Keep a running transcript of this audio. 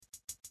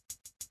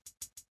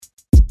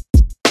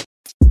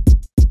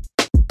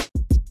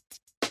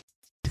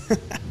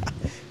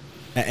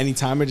At any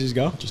time, I just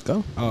go? Just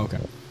go. Oh, okay.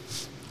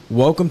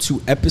 Welcome to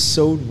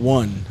episode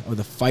 1 of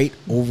the Fight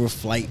Over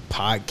Flight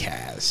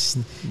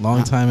podcast.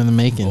 Long time in the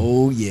making.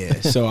 Oh, yeah.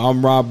 So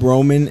I'm Rob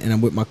Roman, and I'm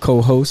with my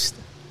co-host,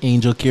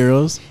 Angel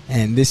Quiroz.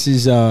 and this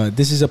is a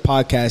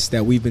podcast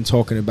that we've been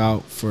talking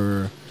about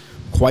for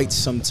quite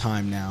some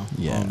time now.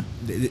 Yeah.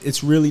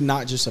 It's really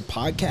not just a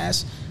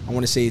podcast. I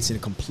want to say it's in a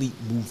complete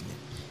movement.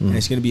 And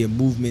it's going to be a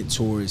movement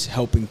towards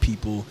helping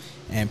people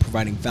and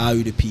providing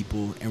value to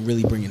people and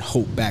really bringing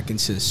hope back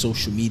into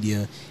social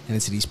media and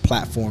into these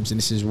platforms. And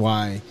this is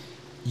why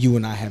you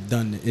and I have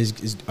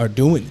are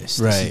doing this.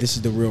 Right. This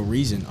is the real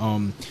reason.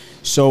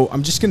 So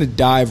I'm just going to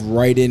dive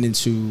right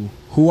into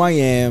who I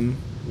am,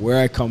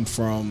 where I come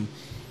from,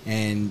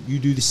 and you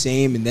do the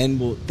same, and then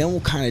we'll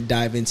kind of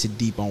dive into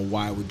deep on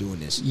why we're doing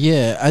this.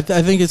 Yeah,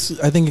 I think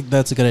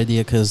that's a good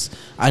idea because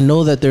I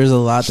know that there's a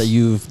lot that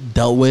you've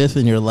dealt with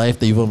in your life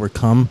that you've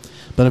overcome,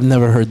 but I've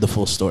never heard the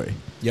full story.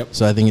 Yep.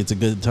 So I think it's a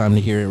good time to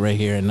hear it right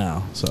here and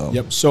now. So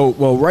Yep. So,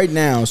 right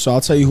now,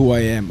 I'll tell you who I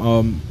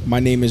am.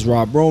 My name is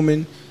Rob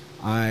Roman.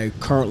 I'm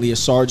currently a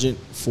sergeant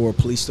for a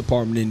police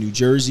department in New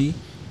Jersey.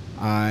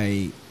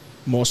 I'm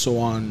also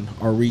on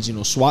our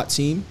regional SWAT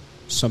team,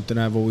 something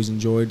I've always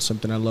enjoyed,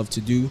 something I love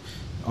to do.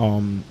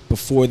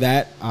 Before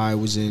that, I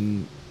went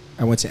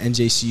to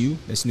NJCU,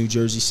 that's New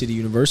Jersey City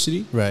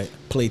University. Right.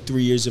 Played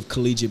 3 years of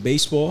collegiate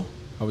baseball.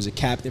 I was a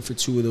captain for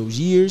 2 of those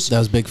years. That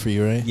was big for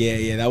you, right?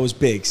 Yeah, that was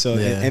big. So,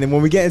 Yeah. and then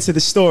when we get into the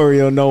story,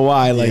 you'll know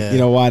why.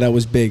 Why that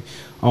was big.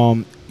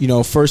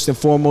 First and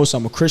foremost,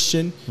 I'm a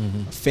Christian.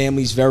 Mm-hmm.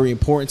 Family's very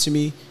important to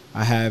me.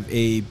 I have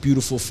a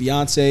beautiful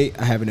fiance.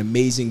 I have an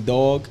amazing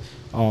dog.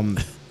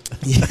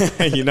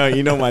 Yeah, you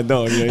know my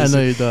dog. I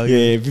know your dog. Yeah,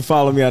 if you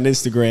follow me on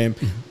Instagram,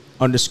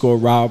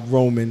 _Rob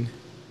Roman,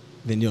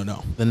 then you'll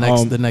know. The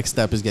next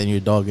step is getting your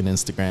dog an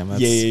Instagram.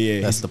 That's,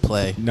 Yeah. That's the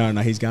play. No,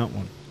 he's got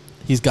one.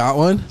 He's got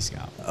one? He's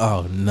got one.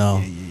 Oh, no.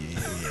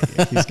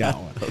 Yeah. He's got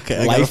one. Okay,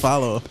 I gotta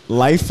follow.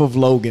 Life of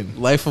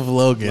Logan. Life of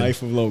Logan.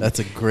 Life of Logan. That's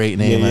a great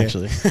name,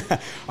 actually.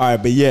 All right,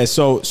 but yeah,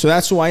 so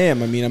that's who I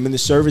am. I mean, I'm in the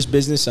service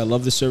business. I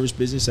love the service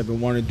business. I've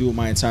been wanting to do it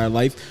my entire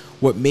life.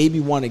 What made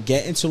me want to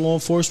get into law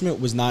enforcement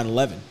was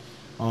 9/11.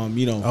 Oh,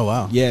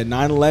 wow. Yeah,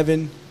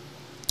 9/11.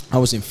 I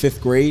was in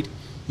 5th grade.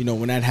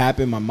 When that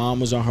happened, my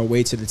mom was on her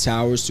way to the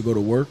towers to go to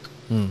work.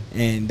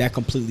 And that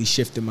completely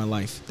shifted my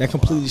life. That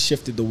completely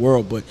shifted the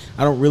world, but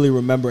I don't really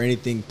remember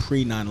anything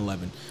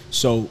pre-9/11.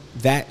 So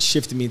that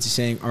shifted me into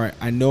saying, all right,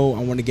 I know I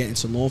want to get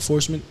into law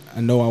enforcement.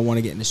 I know I want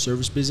to get in the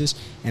service business.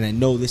 And I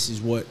know this is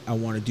what I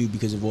want to do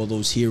because of all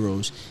those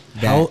heroes.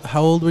 How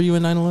old were you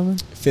in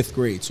 9/11? 5th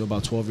grade, so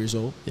about 12 years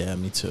old. Yeah,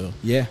 me too.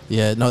 Yeah.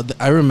 Yeah, no,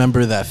 I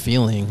remember that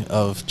feeling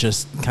of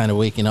just kind of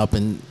waking up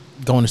and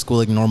going to school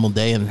like a normal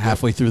day, and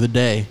halfway through the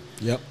day,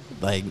 Yep.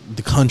 like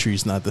the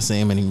country's not the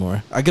same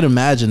anymore. I could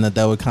imagine that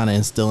would kind of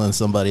instill in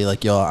somebody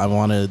like, yo, I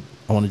want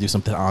to do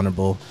something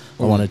honorable.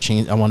 I want to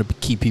change. I want to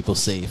keep people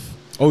safe.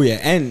 Oh yeah,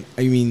 and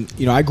I mean,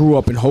 I grew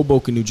up in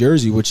Hoboken, New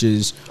Jersey, which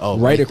is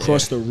right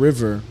across the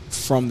river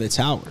from the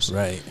towers.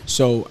 Right.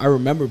 So I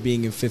remember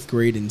being in 5th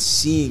grade and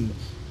seeing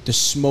the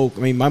smoke.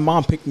 I mean, my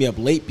mom picked me up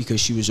late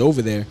because she was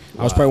over there. Wow.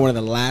 I was probably one of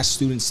the last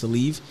students to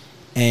leave,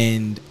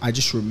 and I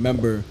just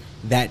remember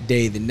that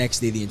day, the next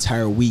day, the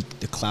entire week,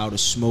 the cloud of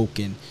smoke,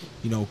 and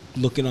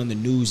looking on the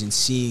news and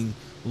seeing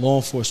law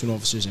enforcement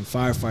officers and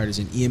firefighters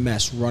and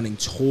EMS running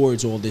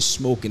towards all this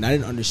smoke. And I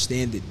didn't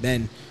understand it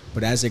then,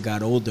 but as I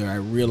got older, I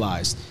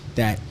realized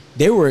that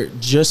they were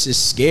just as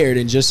scared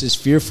and just as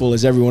fearful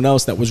as everyone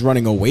else that was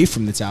running away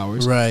from the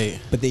towers. Right.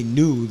 But they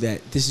knew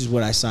that this is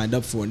what I signed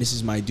up for and this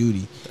is my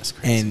duty. That's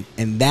crazy.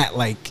 And that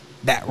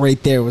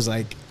right there was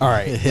like, all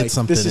right, it hit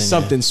something. This is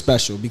something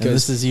special because and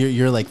this is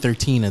you're like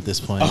 13 at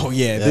this point. Oh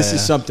yeah, this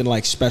is something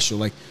like special.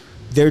 Like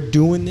they're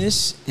doing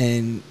this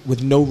and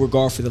with no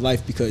regard for the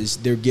life because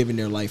they're giving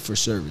their life for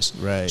service.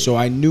 Right. So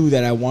I knew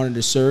that I wanted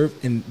to serve,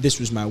 and this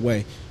was my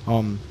way.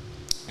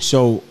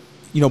 So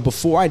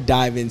before I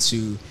dive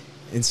into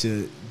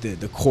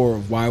the core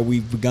of why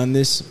we've begun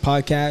this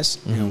podcast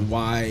and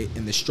why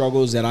and the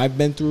struggles that I've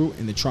been through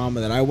and the trauma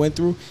that I went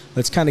through,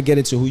 let's kind of get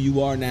into who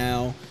you are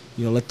now.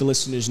 Let the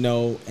listeners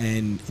know,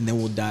 and then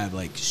we'll dive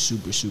like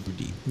super, super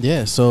deep.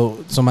 Yeah.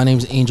 So my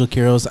name's Angel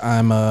Quiroz.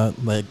 I'm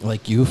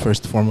like you,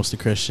 first and foremost a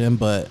Christian,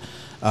 but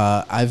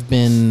I've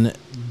been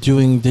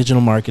doing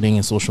digital marketing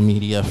and social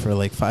media for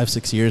like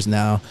 5-6 years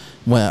now.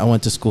 When I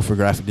went to school for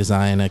graphic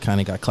design, I kind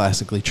of got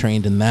classically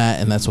trained in that,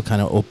 and that's what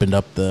kind of opened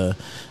up the,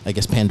 I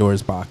guess,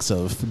 Pandora's box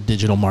of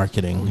digital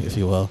marketing, if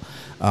you will.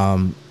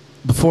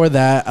 Before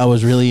that, I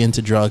was really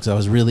into drugs. I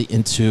was really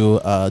into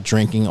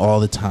drinking all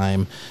the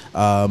time.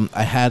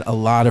 I had a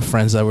lot of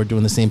friends that were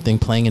doing the same thing,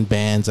 playing in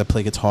bands. I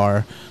play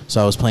guitar,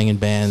 so I was playing in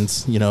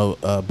bands,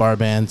 bar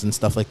bands and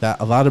stuff like that.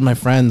 A lot of my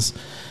friends,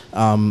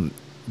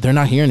 they're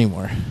not here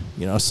anymore,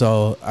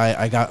 so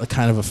I got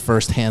kind of a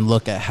first-hand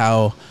look at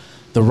how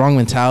the wrong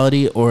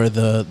mentality or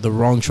the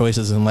wrong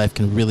choices in life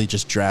can really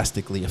just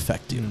drastically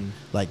affect you.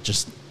 Like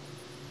just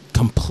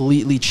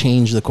completely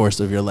change the course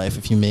of your life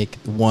if you make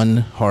one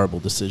horrible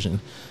decision.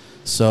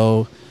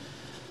 So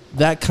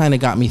that kind of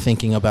got me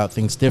thinking about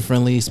things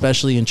differently,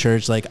 especially in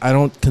church. Like, I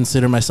don't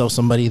consider myself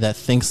somebody that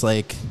thinks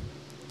like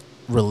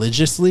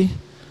religiously.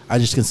 I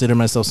just consider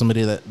myself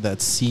somebody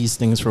that sees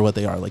things for what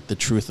they are, like the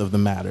truth of the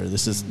matter.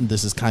 This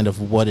is kind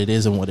of what it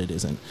is and what it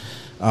isn't.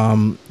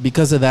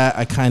 Because of that,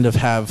 I kind of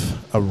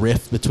have a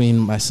rift between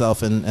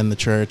myself and the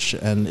church,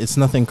 and it's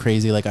nothing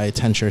crazy. Like, I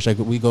attend church.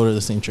 We go to the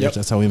same church. Yep.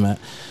 That's how we met.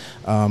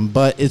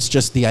 But it's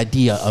just the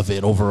idea of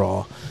it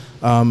overall.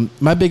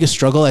 My biggest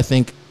struggle, I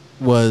think,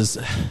 was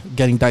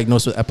getting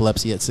diagnosed with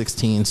epilepsy at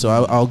 16. So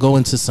I'll go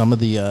into some of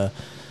the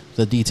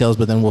details,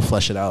 but then we'll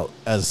flesh it out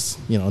as,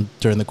 you know,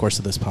 during the course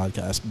of this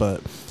podcast.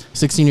 But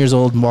 16 years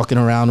old, I'm walking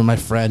around with my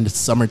friend. It's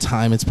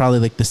summertime. It's probably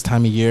like this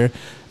time of year.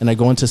 And I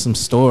go into some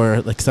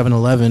store, like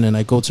 7-Eleven, and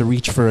I go to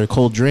reach for a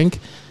cold drink,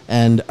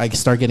 and I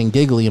start getting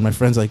giggly. And my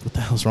friend's like, "What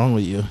the hell's wrong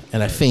with you?"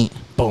 And I faint.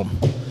 Boom.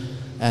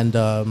 And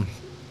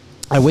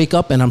I wake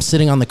up, and I'm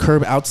sitting on the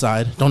curb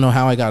outside. Don't know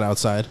how I got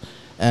outside.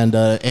 And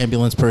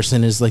ambulance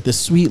person is like this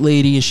sweet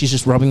lady, and she's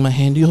just rubbing my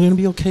hand. "You're going to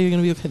be okay. You're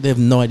going to be okay." They have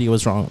no idea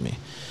what's wrong with me.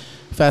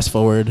 Fast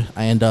forward,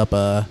 I end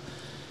up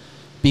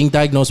being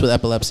diagnosed with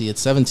epilepsy at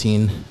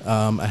 17.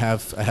 I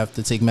have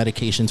to take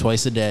medication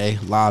twice a day,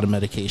 a lot of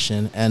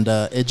medication, and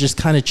it just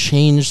kind of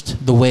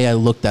changed the way I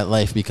looked at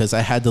life, because I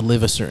had to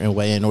live a certain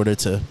way in order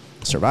to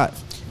survive.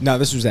 Now,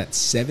 this was at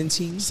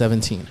 17?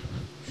 17.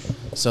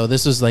 So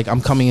this was like,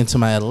 I'm coming into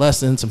my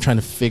adolescence. I'm trying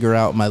to figure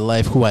out my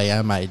life, who I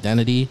am, my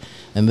identity,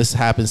 and this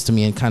happens to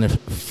me and kind of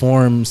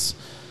forms,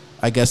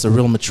 I guess, a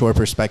real mature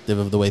perspective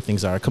of the way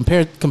things are.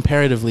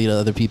 Comparatively to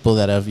other people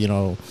that have, you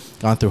know,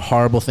 gone through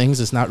horrible things,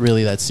 it's not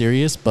really that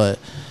serious. But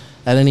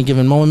at any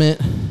given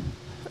moment,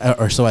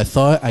 or so I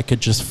thought, I could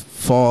just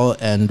fall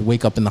and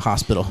wake up in the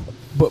hospital.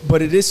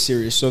 But it is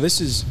serious. So this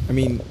is, I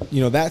mean,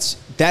 you know,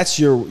 that's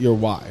your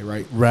why,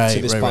 right? Right.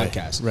 To this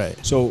podcast. Right.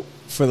 So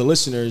for the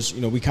listeners,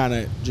 you know, we kind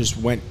of just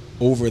went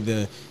over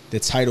the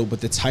title,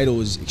 but the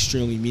title is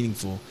extremely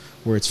meaningful,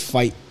 where it's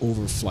fight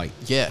over flight.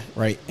 Yeah.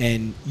 Right.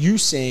 And you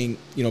saying,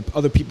 you know,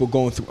 other people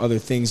going through other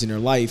things in their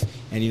life,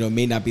 and, you know, it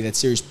may not be that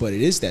serious, but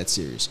it is that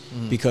serious,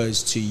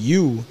 because to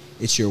you,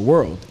 it's your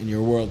world, and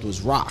your world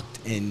was rocked,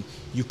 and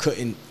you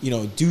couldn't, you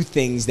know, do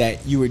things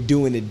that you were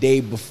doing the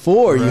day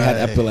before you had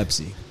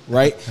epilepsy.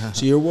 Right.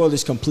 So your world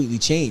is completely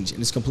changed,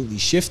 and it's completely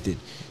shifted.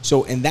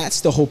 So, and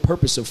that's the whole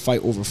purpose of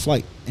Fight Over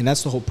Flight. And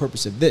that's the whole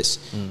purpose of this.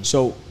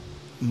 So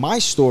my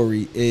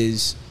story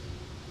is,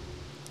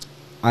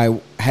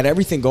 I had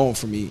everything going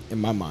for me in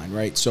my mind,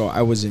 right? So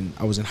I was in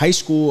high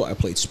school. I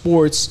played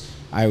sports.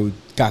 I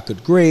got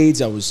good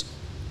grades. I was,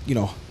 you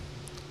know,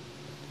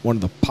 one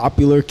of the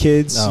popular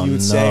kids, you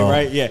would say,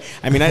 right? Yeah.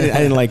 I mean, I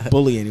didn't like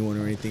bully anyone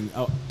or anything.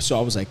 So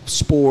I was like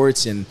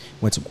sports, and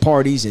went to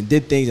parties and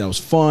did things. And I was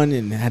fun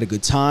and had a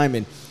good time.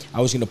 And I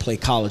was going to play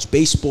college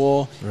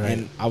baseball,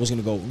 and I was going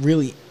to go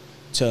really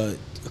to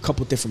a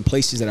couple different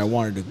places that I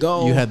wanted to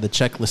go. You had the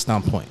checklist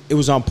on point. It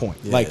was on point.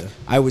 Yeah. Like,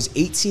 I was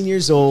 18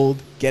 years old,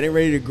 getting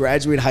ready to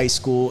graduate high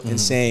school, and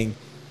saying,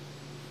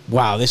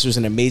 wow, this was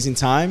an amazing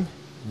time.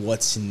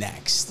 What's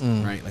next?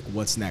 Right? Like,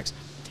 what's next?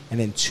 And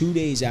then 2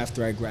 days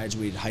after I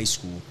graduated high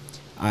school,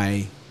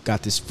 I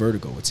got this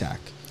vertigo attack.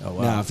 Oh,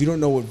 wow. Now, if you don't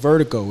know what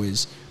vertigo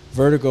is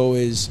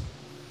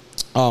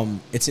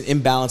it's an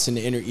imbalance in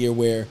the inner ear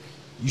where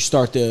you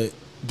start to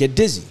get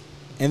dizzy.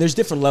 And there's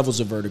different levels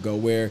of vertigo,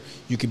 where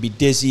you could be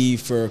dizzy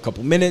for a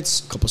couple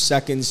minutes, a couple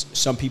seconds,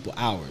 some people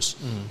hours.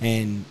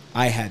 And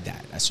I had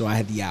that. So I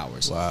had the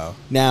hours. Wow.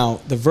 Now,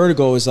 the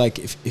vertigo is like,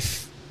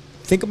 if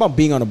think about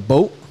being on a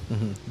boat,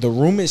 the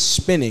room is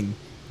spinning,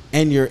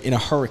 and you're in a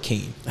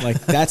hurricane.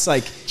 Like, that's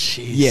like,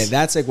 yeah,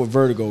 that's like what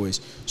vertigo is.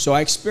 So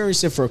I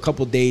experienced it for a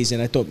couple of days,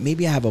 and I thought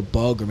maybe I have a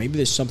bug, or maybe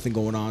there's something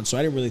going on. So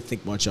I didn't really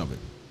think much of it.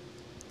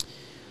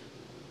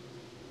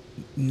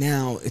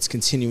 Now it's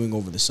continuing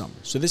over the summer.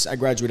 So I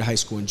graduated high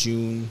school in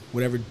June,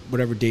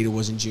 whatever date it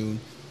was in June.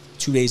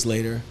 2 days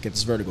later, get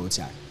this vertigo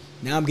attack.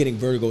 Now I'm getting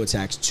vertigo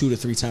attacks 2 to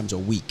 3 times a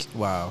week.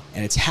 Wow.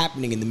 And it's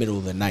happening in the middle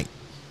of the night,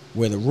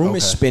 where the room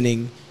is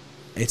spinning.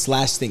 It's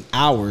lasting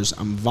hours.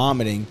 I'm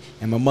vomiting,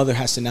 and my mother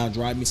has to now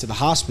drive me to the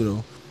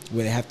hospital,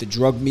 where they have to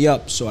drug me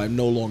up so I'm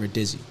no longer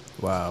dizzy.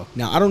 Wow.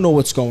 Now, I don't know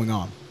what's going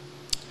on.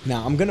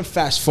 Now, I'm going to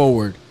fast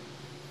forward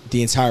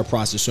the entire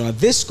process. So now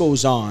this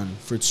goes on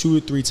for 2 or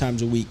 3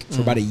 times a week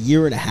for about a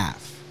year and a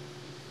half.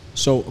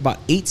 So about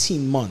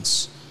 18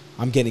 months,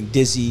 I'm getting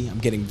dizzy, I'm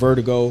getting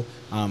vertigo,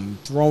 I'm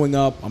throwing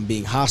up, I'm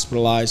being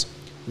hospitalized.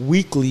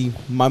 Weekly,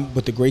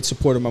 with the great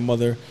support of my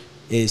mother,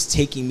 is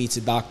taking me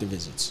to doctor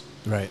visits.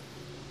 Right.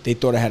 They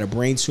thought I had a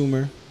brain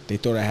tumor. They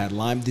thought I had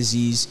Lyme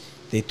disease.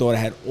 They thought I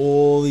had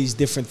all these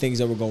different things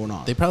that were going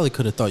on. They probably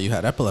could have thought you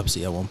had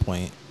epilepsy at one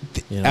point.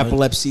 You know?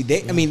 Epilepsy.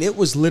 I mean, it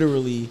was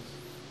literally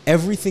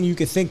everything you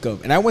could think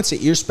of. And I went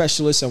to ear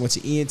specialists. I went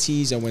to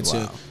ENTs. I went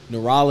to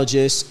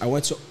neurologists. I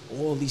went to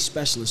all these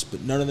specialists,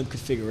 but none of them could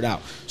figure it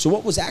out. So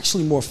what was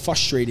actually more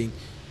frustrating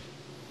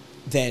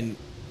than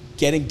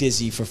getting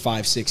dizzy for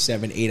 5, 6,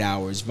 7, 8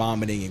 hours,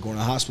 vomiting, and going to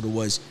the hospital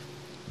was,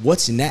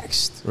 what's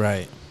next?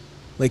 Right.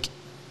 Like,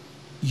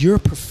 you're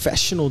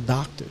professional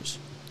doctors.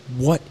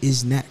 What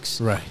is next?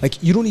 Right.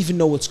 Like, you don't even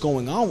know what's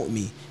going on with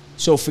me.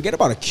 So forget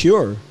about a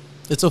cure.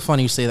 It's so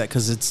funny you say that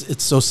because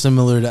it's so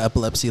similar to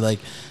epilepsy. Like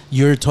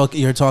you're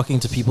talking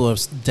to people who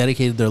have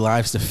dedicated their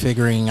lives to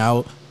figuring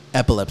out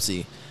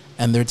epilepsy,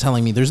 and they're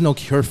telling me there's no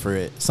cure for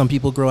it. Some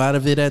people grow out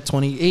of it at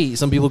 28.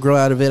 Some people grow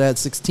out of it at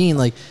 16.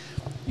 Like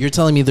you're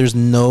telling me there's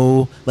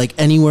no, like,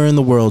 anywhere in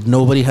the world,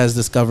 nobody has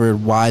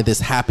discovered why this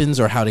happens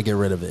or how to get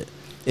rid of it.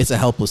 It's a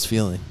helpless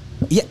feeling.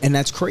 Yeah, and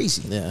that's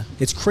crazy. Yeah.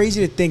 It's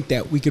crazy to think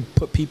that we could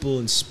put people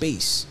in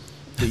space,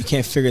 but you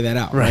can't figure that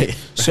out. Right.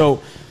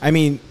 So, I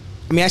mean,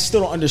 I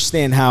still don't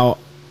understand how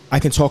I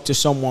can talk to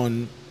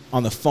someone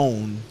on the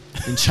phone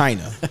in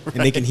China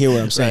and they can hear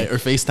what I'm saying. Right, or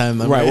FaceTime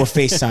them. Right, or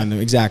FaceTime them,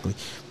 exactly.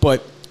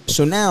 But,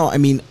 so now, I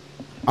mean,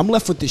 I'm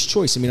left with this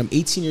choice. I mean, I'm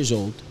 18 years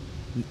old,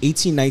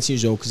 19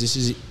 years old, because this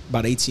is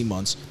about 18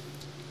 months.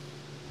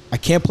 I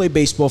can't play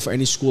baseball for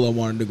any school I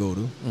wanted to go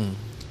to.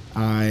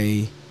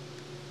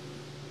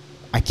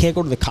 I can't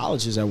go to the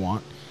colleges I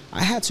want.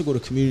 I had to go to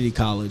community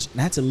college, and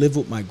I had to live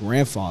with my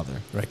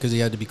grandfather. Right, because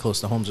you had to be close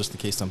to home just in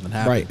case something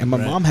happened. Right, and my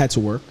mom had to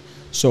work.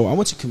 So I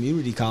went to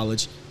community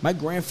college. My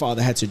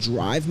grandfather had to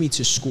drive me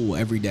to school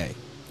every day.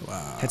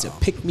 Wow. Had to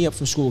pick me up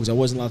from school because I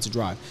wasn't allowed to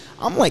drive.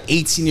 I'm like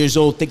 18 years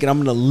old thinking I'm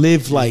going to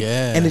live like,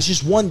 and it's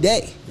just one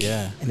day.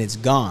 Yeah. And it's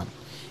gone.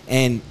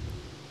 And,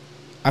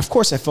 of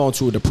course, I fell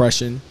into a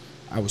depression.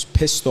 I was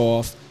pissed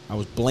off. I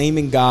was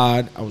blaming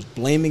God. I was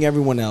blaming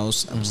everyone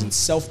else. I was in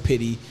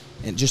self-pity.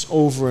 And just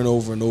over and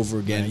over and over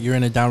again. Yeah, you're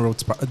in a downward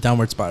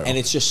spiral. And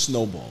it's just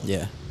snowballing.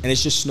 Yeah. And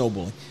it's just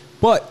snowballing.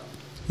 But,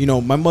 you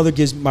know, my mother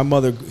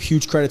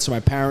huge credit to my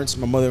parents.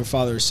 My mother and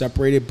father are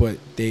separated, but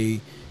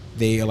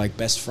they are like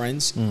best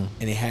friends.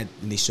 And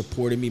they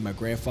supported me. My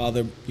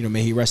grandfather, you know,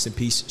 may he rest in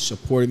peace,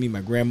 supported me.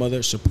 My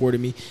grandmother supported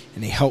me,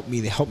 and they helped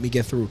me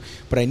get through.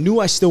 But I knew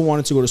I still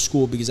wanted to go to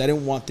school because I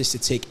didn't want this to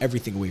take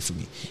everything away from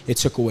me. It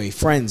took away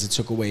friends. It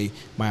took away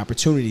my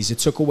opportunities. It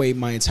took away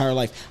my entire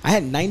life. I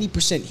had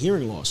 90%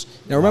 hearing loss.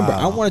 Now remember,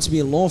 I wanted to be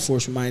in law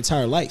enforcement my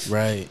entire life.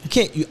 Right.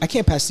 I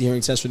can't pass the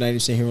hearing test with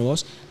 90% hearing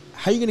loss.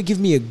 How are you going to give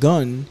me a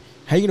gun?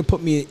 How are you going to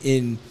put me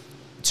in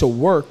to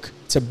work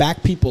to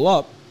back people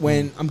up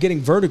when I'm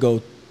getting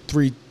vertigo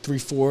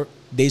 4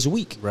 days a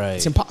week? Right.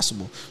 It's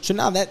impossible. So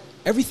now that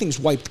everything's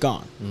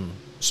gone.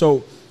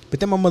 So, but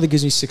then my mother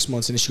gives me 6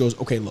 months and she goes,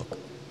 okay, look,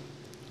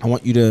 I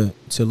want you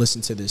to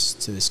listen to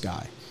this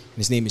guy. And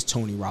his name is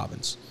Tony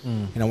Robbins.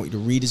 And I want you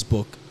to read his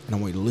book, and I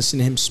want you to listen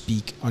to him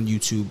speak on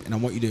YouTube, and I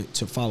want you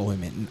to follow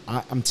him. And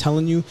I'm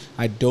telling you,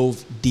 I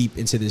dove deep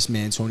into this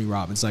man, Tony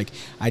Robbins. Like,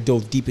 I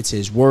dove deep into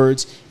his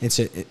words,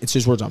 into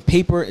his words on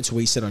paper, into what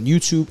he said on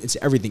YouTube,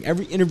 into everything.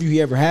 Every interview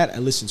he ever had, I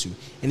listened to.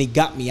 And he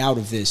got me out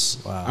of this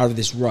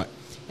rut.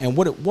 And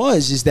what it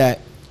was is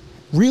that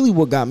really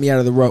what got me out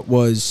of the rut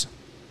was,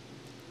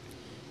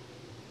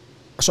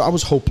 so I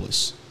was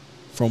hopeless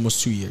for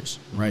almost 2 years,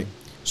 right?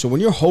 So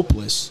when you're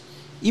hopeless,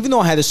 even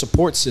though I had a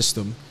support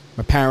system,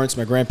 my parents,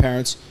 my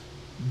grandparents,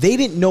 they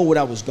didn't know what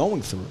I was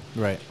going through.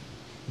 Right.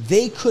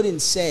 They couldn't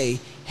say,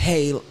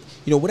 hey, you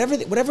know,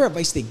 whatever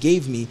advice they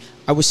gave me,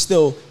 I was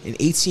still an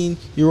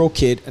 18-year-old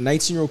kid, a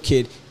 19-year-old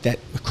kid that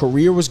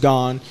career was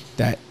gone,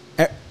 that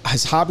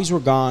his hobbies were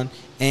gone,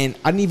 and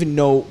I didn't even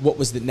know what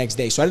was the next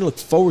day. So I didn't look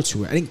forward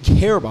to it. I didn't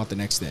care about the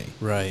next day.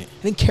 Right.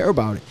 I didn't care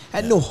about it. I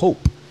had no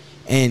hope.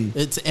 And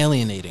it's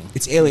alienating.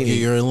 It's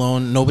alienating. You're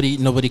alone.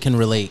 Nobody can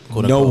relate.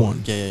 Quote no unquote.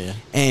 one. Yeah.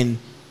 And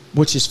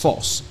which is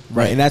false,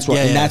 right? Right. And that's why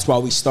Yeah, yeah. that's why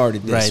we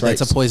started this. Right. Right.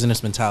 That's a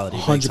poisonous mentality.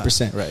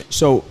 100%. Right.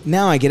 So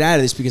now I get out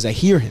of this because I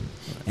hear him,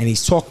 and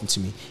he's talking to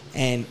me.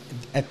 And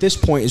at this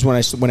point is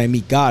when I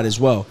meet God as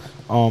well.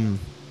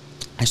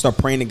 I start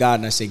praying to God,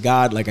 and I say,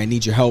 God, like, I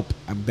need your help.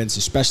 I've been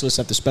to specialist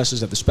after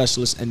specialist after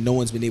specialist, and no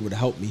one's been able to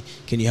help me.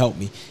 Can you help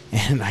me?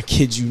 And I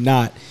kid you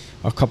not,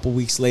 a couple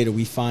weeks later,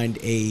 we find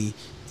a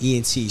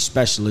ENT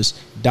specialist,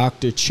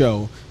 Dr.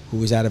 Cho, who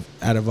was out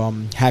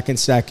of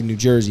Hackensack in New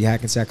Jersey,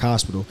 Hackensack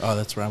Hospital. Oh,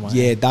 that's right.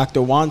 Yeah,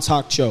 Dr.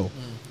 Won-Tak Cho.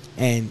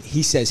 And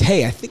he says,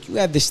 hey, I think you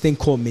have this thing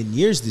called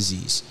Meniere's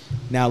disease.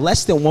 Now,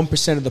 less than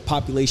 1% of the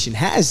population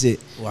has it,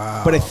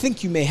 Wow. but I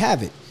think you may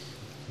have it.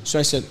 So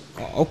I said,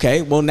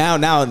 okay, well,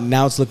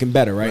 now it's looking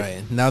better, right?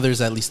 Right. Now there's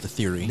at least a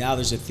theory. Now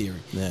there's a theory.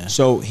 Yeah.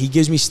 So he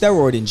gives me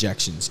steroid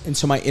injections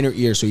into my inner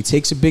ear. So he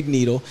takes a big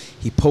needle,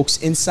 he pokes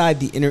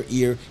inside the inner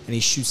ear, and he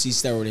shoots these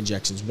steroid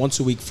injections once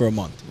a week for a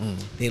month.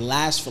 They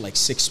last for like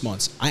 6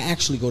 months. I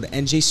actually go to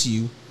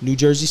NJCU, New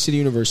Jersey City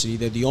University.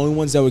 They're the only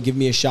ones that would give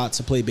me a shot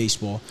to play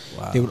baseball.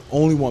 Wow. They would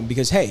only want,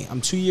 because, hey,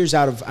 I'm 2 years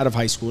out of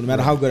high school. No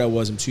matter how good I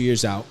was, I'm 2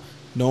 years out.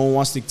 No one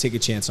wants to take a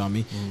chance on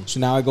me. So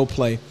now I go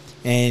play,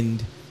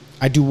 and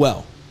I do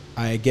well.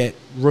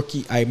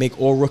 I make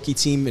all rookie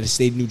team in the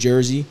state of New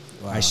Jersey.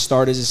 Wow. I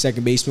start as a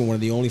second baseman, one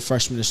of the only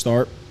freshmen to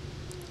start,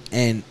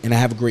 and I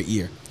have a great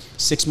year.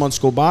 6 months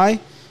go by.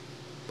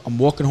 I'm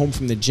walking home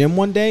from the gym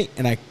one day,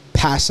 and I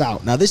pass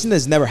out. Now, this thing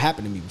has never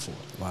happened to me before.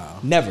 Wow.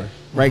 Never,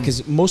 right?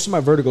 Because most of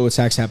my vertigo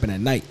attacks happen at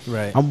night.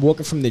 Right. I'm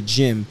walking from the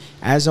gym.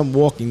 As I'm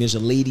walking, there's a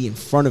lady in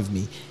front of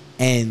me,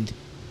 and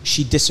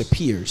she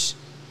disappears.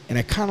 And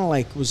I kind of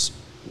like was,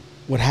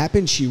 what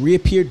happened? She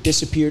reappeared,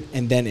 disappeared,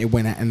 and then it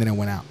went out.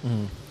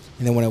 And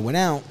And then when I went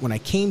out, when I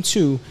came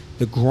to,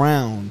 the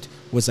ground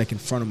was like in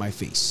front of my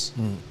face.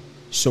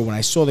 So when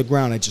I saw the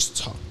ground, I just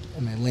tucked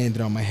and I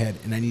landed on my head,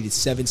 and I needed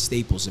 7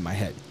 staples in my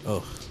head.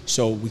 Oh.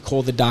 So we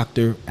called the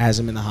doctor as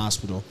I'm in the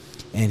hospital,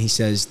 and he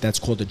says that's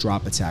called a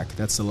drop attack.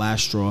 That's the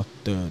last straw.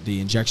 The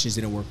injections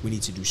didn't work. We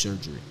need to do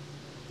surgery.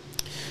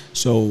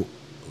 So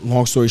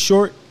long story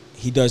short,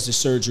 he does the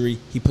surgery.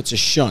 He puts a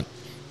shunt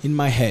in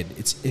my head.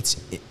 It's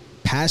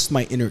past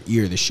my inner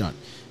ear, the shunt,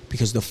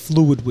 because the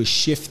fluid was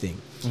shifting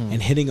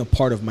and hitting a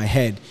part of my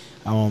head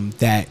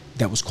that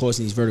was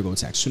causing these vertigo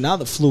attacks. So now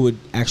the fluid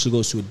actually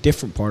goes to a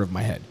different part of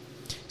my head.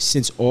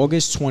 Since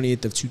August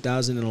 20th of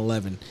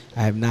 2011,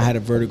 I have not had a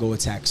vertigo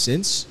attack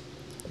since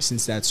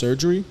that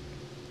surgery.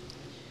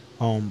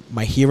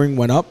 My hearing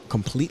went up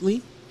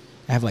completely.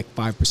 I have like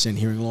 5%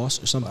 hearing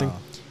loss or something. Wow.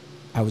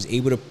 I was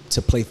able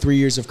to play 3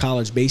 years of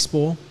college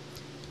baseball.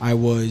 I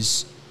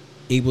was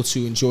able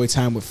to enjoy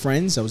time with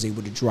friends. I was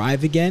able to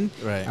drive again.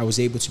 Right. I was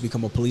able to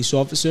become a police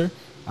officer.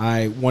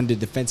 I won the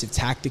Defensive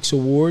Tactics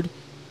Award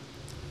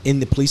in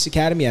the police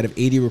academy out of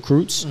 80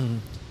 recruits.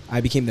 I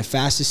became the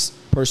fastest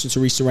person to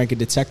reach the rank of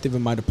detective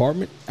in my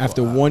department.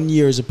 After 1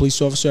 year as a police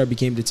officer, I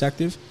became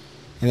detective.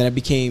 And then I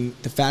became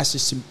the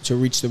fastest to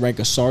reach the rank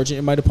of sergeant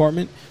in my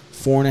department.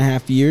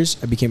 4.5 years,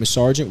 I became a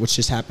sergeant, which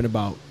just happened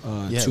about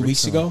 2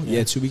 weeks ago.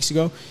 Yeah, 2 weeks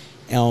ago.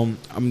 I'm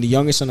the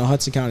youngest on the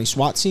Hudson County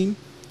SWAT team.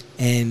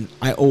 And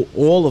I owe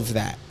all of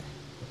that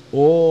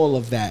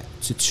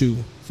to 2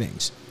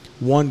 things.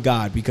 One,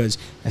 God, because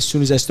as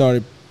soon as I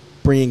started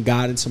bringing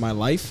God into my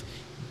life,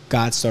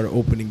 God started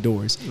opening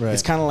doors. Right.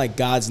 It's kind of like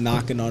God's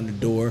knocking on the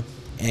door,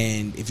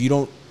 and if you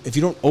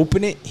don't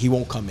open it, He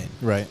won't come in.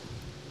 Right.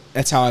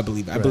 That's how I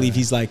believe. I Right. believe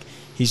He's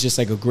just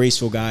like a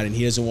graceful God, and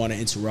He doesn't want to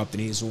interrupt,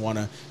 and He doesn't want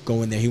to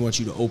go in there. He wants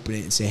you to open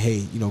it and say,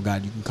 hey,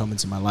 God, you can come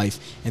into my life,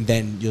 and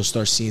then you'll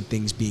start seeing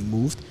things being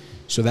moved.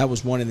 So that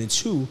was one. And then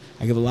 2,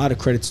 I give a lot of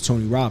credit to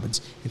Tony Robbins.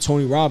 And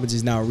Tony Robbins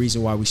is now a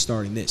reason why we're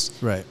starting this.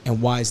 Right.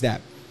 And why is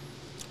that?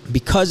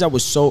 Because there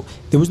was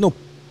no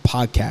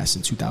podcast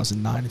in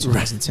 2009 and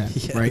 2010,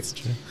 Yeah, right? that's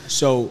true.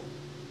 So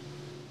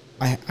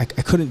I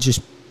couldn't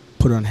just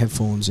put on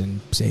headphones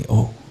and say,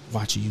 oh,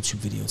 watch a YouTube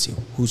video and see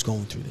who's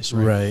going through this,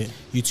 right? Right.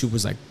 YouTube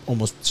was like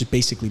almost just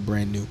basically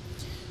brand new.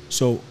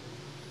 So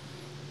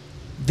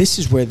this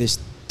is where this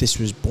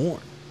was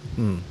born.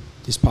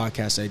 This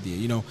podcast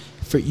idea,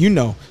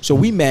 so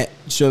we met,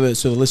 so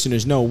the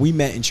listeners know, we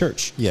met in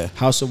church. Yeah.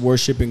 House of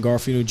Worship in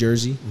Garfield, New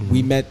Jersey.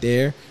 We met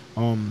there,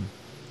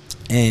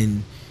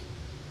 and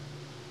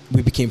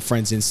we became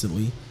friends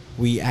instantly.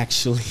 We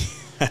actually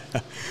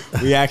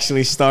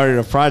started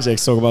a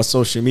project talking about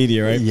social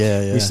media, right?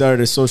 Yeah. We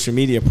started a social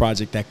media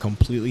project that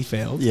completely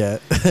failed. Yeah.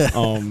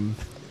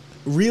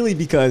 Really,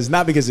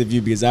 not because of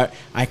you, because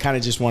I kind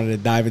of just wanted to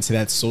dive into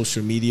that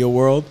social media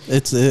world.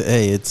 It's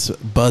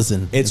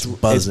buzzing. It's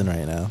buzzing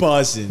right now.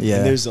 Buzzing. Yeah.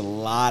 And there's a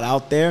lot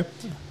out there,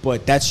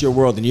 but that's your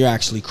world, and you're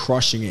actually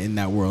crushing it in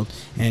that world,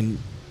 and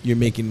you're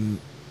making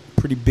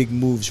pretty big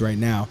moves right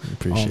now.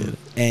 Appreciate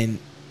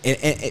it.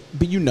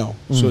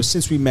 But so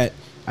since we met,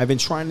 I've been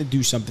trying to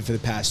do something for the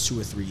past 2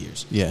 or 3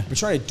 years. Yeah. I've been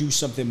trying to do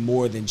something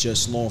more than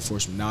just law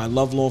enforcement. Now, I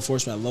love law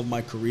enforcement. I love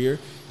my career.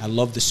 I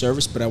love the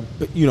service, but I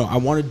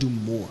want to do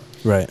more.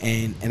 Right.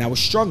 And I was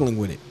struggling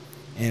with it.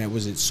 And it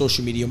was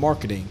social media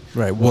marketing.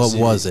 Right. What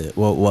was it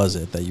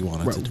that you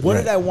wanted to do? What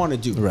did I want to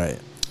do? Right.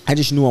 I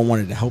just knew I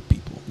wanted to help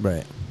people.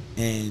 Right.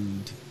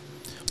 And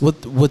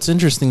what's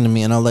interesting to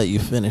me, and I'll let you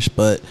finish,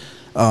 but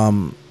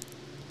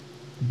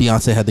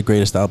Beyonce had the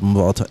greatest album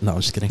of all time. No,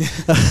 I'm just kidding.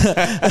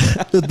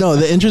 No,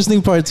 the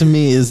interesting part to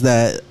me is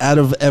that out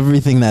of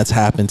everything that's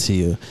happened to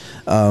you,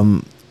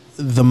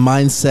 the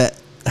mindset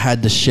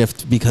had to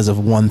shift because of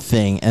one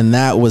thing, and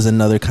that was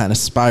another kind of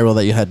spiral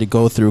that you had to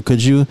go through.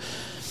 Could you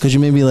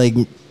maybe, like,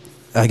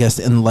 I guess,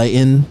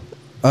 enlighten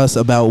us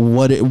about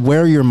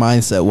where your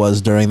mindset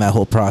was during that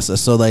whole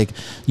process? So, like,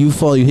 you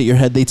hit your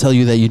head, they tell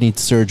you that you need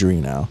surgery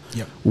now.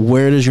 Yep.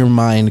 Where does your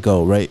mind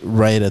go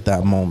right at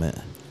that moment?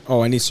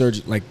 Oh, I need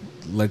surgery. Like,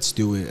 let's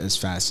do it as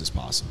fast as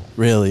possible.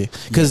 Really?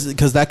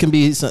 Because that can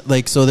be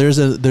like, so there's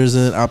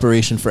an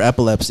operation for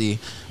epilepsy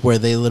where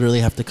they literally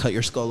have to cut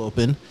your skull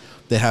open.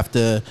 They have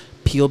to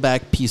peel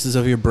back pieces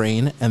of your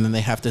brain, and then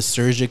they have to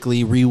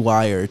surgically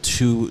rewire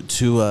two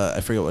I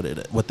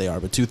forget what they are,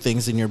 but 2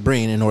 things in your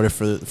brain in order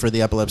for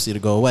the epilepsy to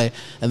go away,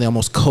 and they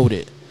almost coat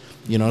it.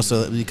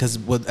 So because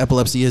what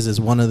epilepsy is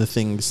one of the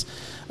things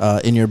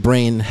in your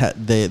brain,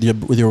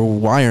 your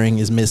wiring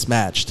is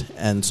mismatched,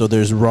 and so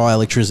there's raw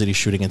electricity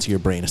shooting into your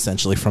brain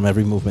essentially from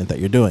every movement that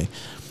you're doing.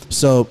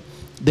 So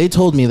they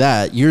told me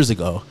that years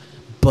ago,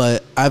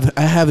 but I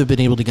haven't been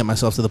able to get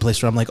myself to the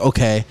place where I'm like,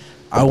 okay,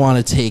 I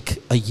want to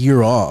take a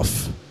year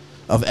off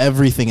of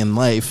everything in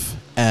life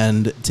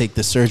and take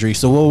this surgery.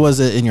 So what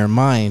was it in your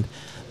mind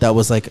that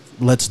was like,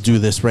 let's do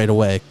this right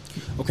away?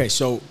 Okay,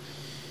 so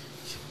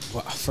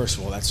first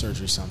of all, that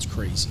surgery sounds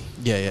crazy.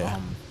 Yeah.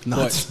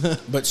 But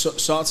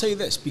so I'll tell you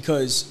this,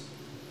 because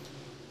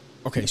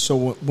okay,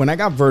 so when I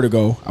got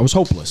vertigo, I was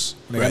hopeless.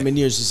 When I got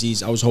Meniere's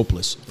disease, I was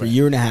hopeless for a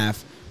year and a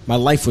half. my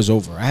life was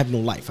over. I have no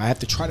life. I have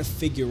to try to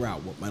figure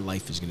out what my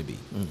life is going to be.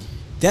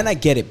 Then I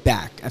get it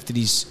back after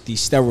these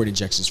steroid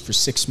injections for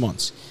 6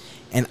 months,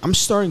 and I'm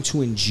starting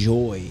to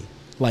enjoy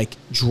like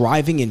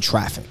driving in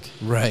traffic.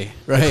 Right.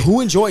 Like,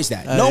 who enjoys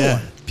that? No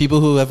one.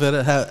 People who have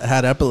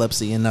had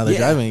epilepsy and now they're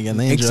driving again.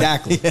 They enjoy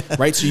exactly. it.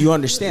 Right. So you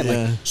understand.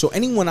 Yeah. Like, so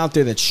anyone out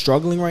there that's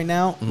struggling right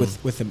now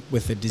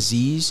with a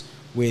disease,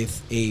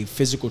 with a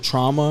physical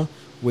trauma,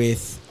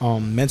 with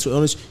mental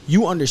illness,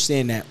 you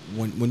understand that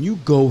when you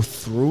go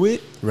through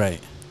it, right,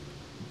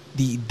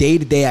 the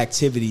day-to-day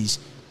activities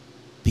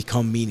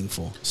become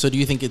meaningful. So do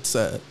you think it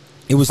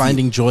was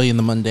finding joy in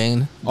the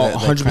mundane?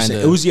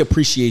 100%. It was the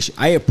appreciation.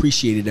 I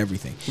appreciated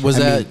everything.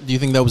 Do you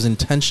think that was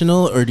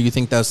intentional, or do you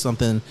think that's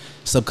something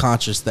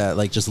subconscious that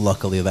like just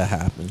luckily that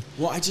happened?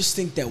 Well, I just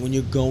think that when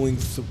you're going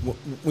through,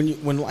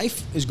 when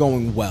life is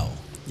going well,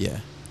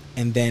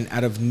 and then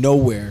out of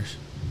nowhere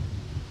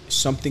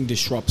something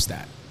disrupts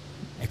that,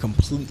 it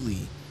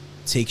completely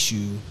takes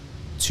you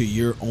to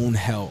your own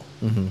hell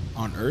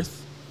on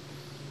earth,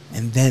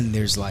 and then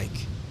there's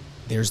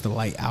the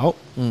light out,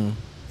 and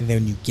then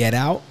when you get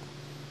out,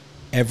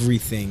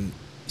 everything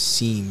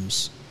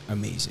seems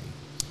amazing.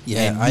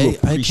 Yeah,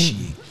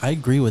 I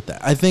agree with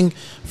that. I think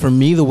for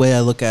me, the way I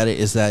look at it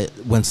is that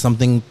when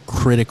something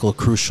critical,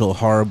 crucial,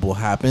 horrible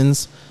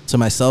happens to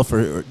myself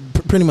or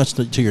pretty much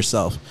to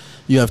yourself,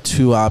 you have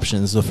two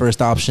options. The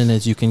first option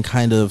is you can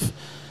kind of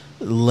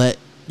let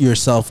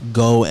yourself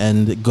go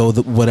and go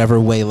whatever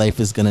way life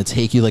is going to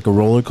take you, like a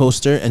roller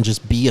coaster, and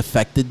just be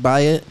affected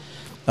by it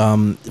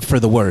for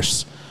the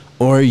worse.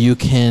 Or you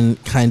can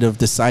kind of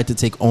decide to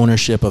take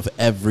ownership of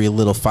every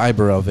little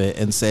fiber of it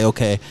and say,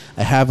 okay,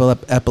 I have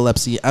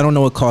epilepsy. I don't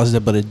know what caused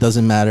it, but it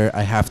doesn't matter.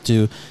 I have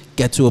to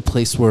get to a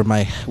place where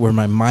my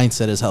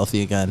mindset is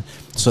healthy again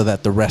so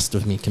that the rest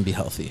of me can be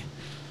healthy.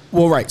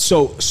 Well, right.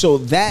 So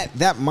that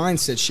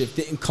mindset shift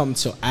didn't come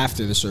till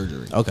after the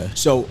surgery. Okay.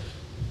 So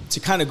to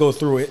kind of go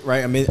through it,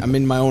 right? I'm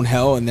in my own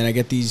hell, and then I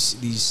get these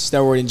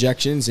steroid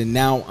injections, and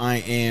now I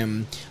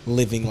am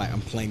living like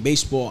I'm playing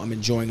baseball. I'm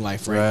enjoying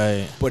life,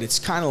 right? But it's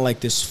kind of like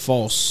this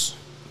false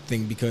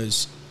thing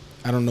because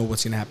I don't know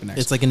what's gonna happen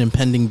next. It's like an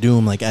impending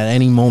doom. Like at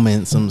any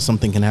moment,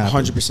 something can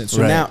happen.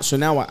 100%. So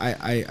now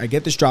I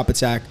get this drop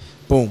attack.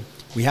 Boom.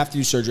 We have to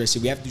do surgery. I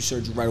said we have to do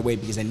surgery right away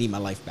because I need my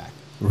life back.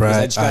 Because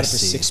I just got it for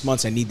 6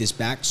 months. I need this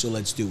back, so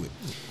let's do it.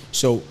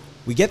 So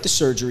we get the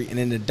surgery, and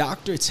then the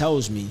doctor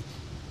tells me,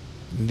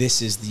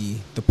 this is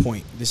the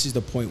point. This is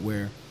the point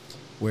where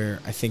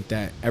I think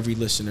that every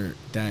listener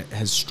that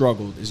has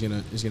struggled is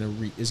gonna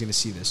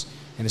see this,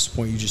 and it's the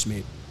point you just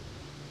made.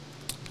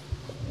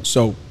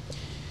 So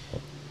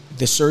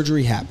the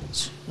surgery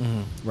happens,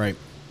 right?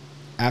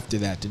 After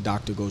that, the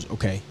doctor goes,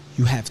 okay,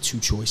 you have two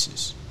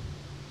choices.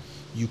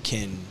 You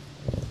can.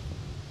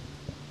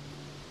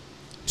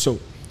 So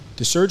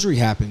the surgery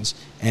happens,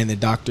 and the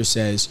doctor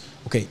says,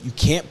 okay, you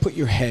can't put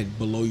your head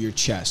below your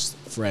chest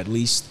for at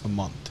least a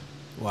month.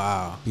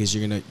 Wow. Because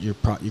you're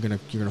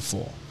gonna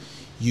fall.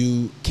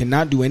 You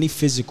cannot do any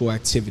physical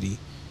activity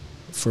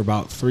for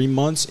about 3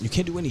 months, and you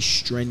can't do any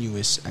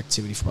strenuous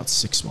activity for about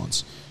 6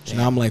 months. So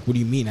now I'm like, what do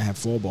you mean? I have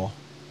fall ball.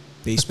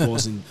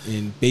 Baseball's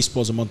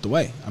baseball's a month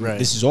away.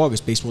 This is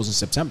August. Baseball's in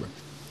September.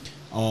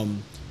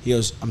 He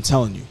goes, I'm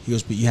telling you. He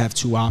goes, but you have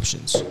two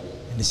options,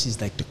 and this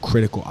is like the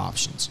critical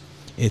options.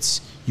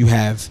 It's you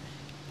have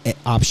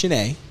option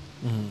A.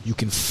 You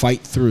can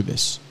fight through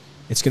this.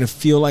 It's going to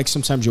feel like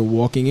sometimes you're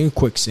walking in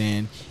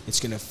quicksand. It's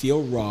going to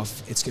feel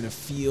rough. It's going to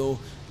feel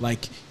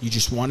like you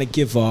just want to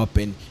give up,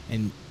 and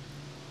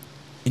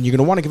you're going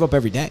to want to give up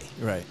every day.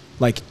 Right.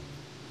 Like,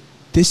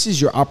 this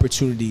is your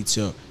opportunity to,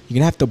 you're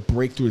going to have to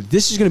break through.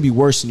 This is going to be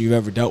worse than you've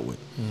ever dealt with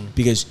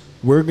because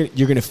you're going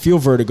to feel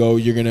vertigo.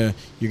 You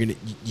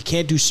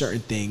can't do certain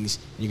things,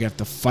 and you're going to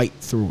have to fight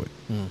through it.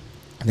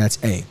 And that's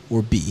A.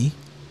 Or B,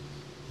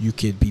 you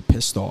could be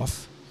pissed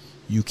off.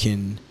 You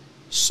can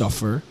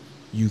suffer.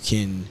 You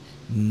can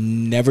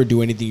never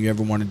do anything you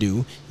ever want to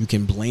do. You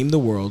can blame the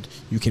world.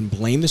 You can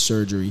blame the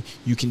surgery.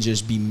 You can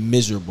just be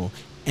miserable.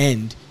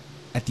 And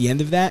at the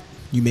end of that,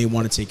 you may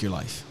want to take your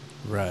life.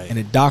 Right. And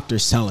a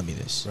doctor's telling me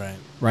this. Right.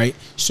 Right?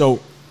 So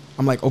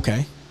I'm like,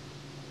 okay,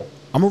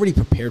 I'm already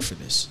prepared for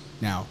this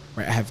now.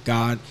 Right? I have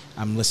God.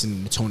 I'm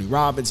listening to Tony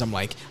Robbins. I'm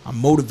like, I'm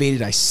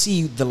motivated. I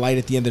see the light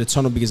at the end of the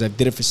tunnel because I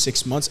did it for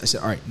 6 months. I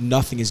said, all right,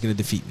 nothing is going to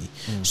defeat me.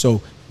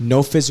 So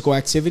no physical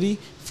activity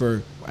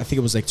for, I think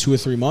it was like 2 or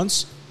 3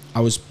 months. I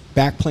was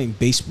back playing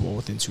baseball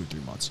within 2 or 3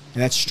 months.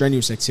 And that's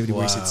strenuous activity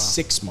where he said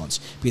 6 months.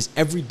 Because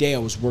every day I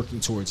was working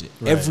towards it.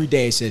 Right. Every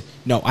day I said,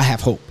 no, I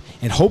have hope.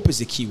 And hope is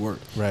the key word.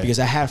 Right. Because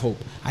I have hope.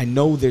 I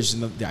know there's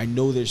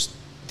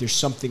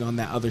something on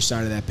that other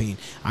side of that pain.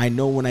 I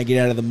know when I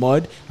get out of the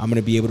mud, I'm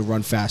going to be able to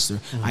run faster.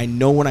 I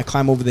know when I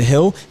climb over the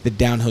hill, the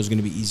downhill is going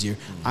to be easier.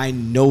 I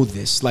know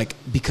this. Like,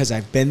 because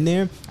I've been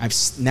there.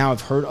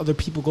 I've heard other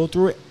people go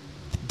through it.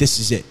 This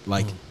is it.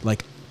 Like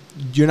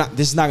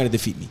this is not going to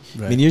defeat me.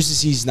 Right. Meniere's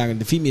disease is not going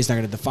to defeat me. It's not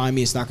going to define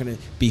me. It's not going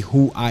to be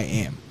who I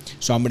am.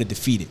 So I'm going to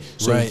defeat it.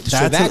 So, right.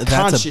 so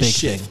that's a big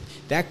shift. thing.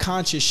 That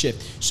conscious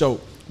shift. So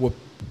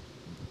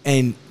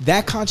And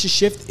that conscious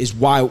shift is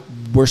why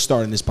we're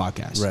starting this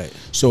podcast. Right.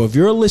 So if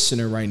you're a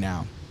listener right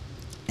now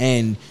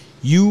and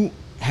you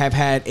have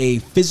had a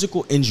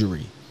physical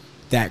injury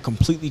that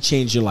completely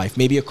changed your life,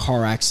 maybe a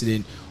car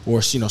accident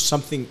or, you know,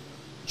 something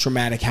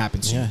traumatic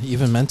happened to you. Yeah,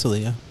 even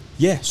mentally, yeah.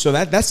 Yeah, so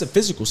that's the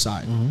physical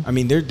side. Mm-hmm. I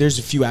mean, there's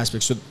a few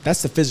aspects. So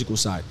that's the physical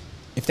side.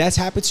 If that's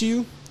happened to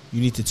you,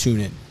 you need to tune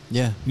in.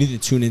 Yeah. You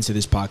need to tune into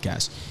this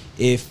podcast.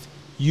 If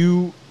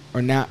you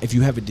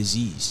have a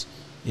disease,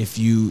 if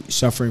you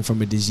suffering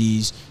from a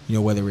disease, you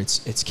know, whether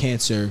it's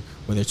cancer,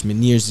 whether it's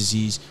Meniere's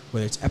disease,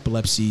 whether it's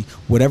epilepsy,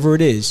 whatever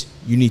it is,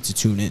 you need to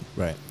tune in.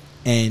 Right.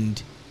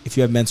 And if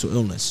you have mental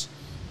illness,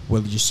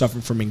 whether you're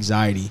suffering from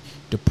anxiety,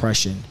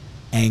 depression,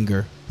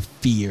 anger,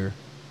 fear,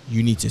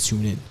 you need to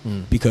tune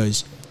in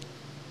because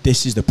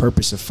this is the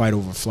purpose of fight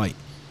over flight.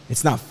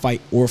 It's not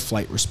fight or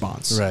flight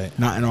response. Right.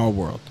 Not in our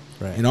world.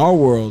 Right. In our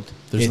world,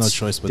 there's no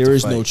choice but there to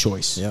is fight. no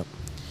choice. Yep.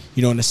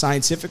 You know, in the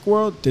scientific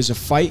world, there's a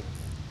fight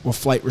or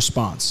flight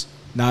response.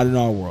 Not in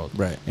our world.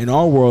 Right. In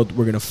our world,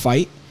 we're going to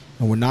fight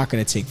and we're not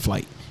going to take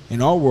flight.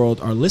 In our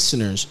world, our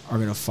listeners are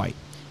going to fight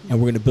and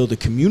we're going to build a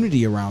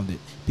community around it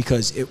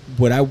because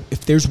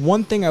if there's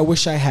one thing I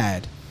wish I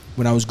had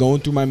when I was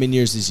going through my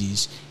Meniere's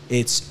disease,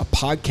 it's a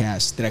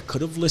podcast that I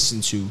could have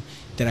listened to,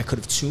 that I could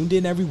have tuned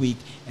in every week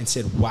and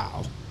said,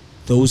 wow,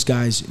 those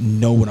guys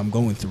know what I'm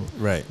going through.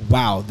 Right.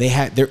 Wow,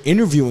 they're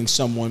interviewing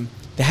someone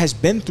that has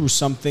been through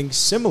something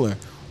similar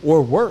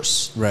or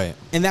worse. Right.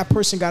 And that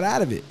person got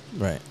out of it.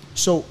 Right.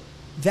 So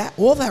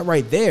all that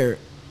right there,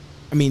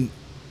 I mean,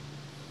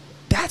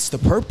 that's the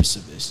purpose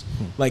of this.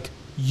 Like,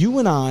 you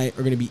and I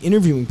are going to be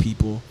interviewing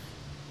people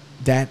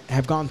that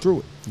have gone through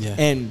it. Yeah.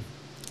 And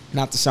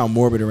not to sound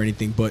morbid or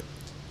anything, but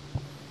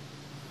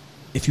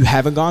if you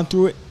haven't gone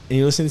through it and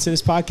you're listening to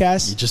this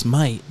podcast, You just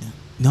might.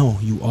 no,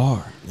 you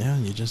are. Yeah,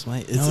 you just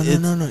might. No.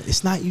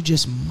 It's not you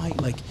just might.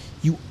 Like,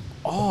 you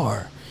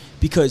are.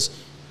 Because,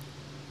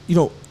 you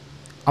know,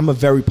 I'm a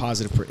very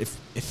positive person.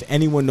 If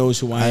anyone knows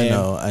who I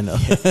am. I know.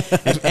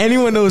 If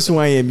anyone knows who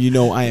I am, you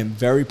know I am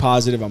very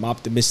positive. I'm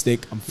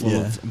optimistic. I'm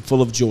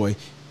full of joy.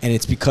 And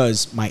it's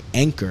because my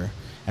anchor,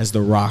 as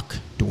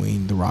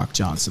Dwayne The Rock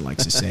Johnson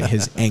likes to say,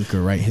 his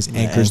anchor, right? His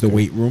anchor is the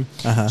weight room.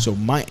 Uh-huh. So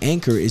my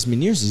anchor is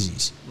Meniere's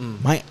disease.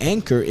 My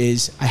anchor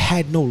is I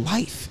had no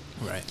life.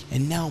 Right.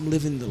 And now I'm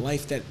living the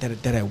life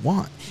that I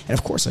want. And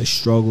of course I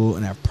struggle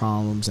and I have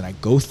problems and I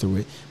go through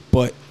it.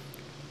 But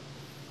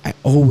I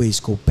always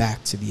go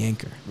back to the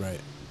anchor. Right.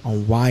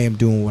 On why I'm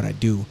doing what I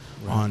do.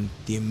 Right. On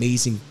the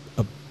amazing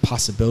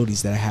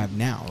possibilities that I have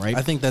now, right?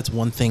 I think that's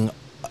one thing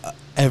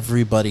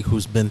everybody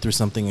who's been through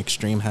something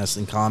extreme has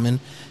in common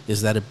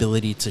is that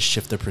ability to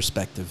shift their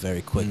perspective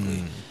very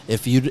quickly.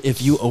 If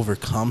you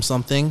overcome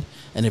something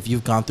and if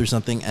you've gone through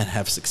something and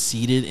have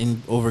succeeded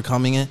in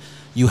overcoming it,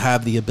 you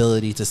have the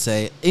ability to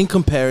say, in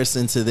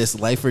comparison to this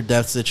life or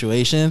death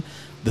situation,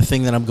 the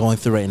thing that I'm going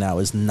through right now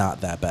is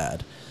not that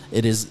bad.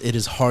 It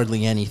is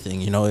hardly anything.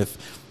 You know,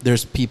 if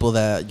there's people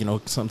that, you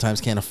know, sometimes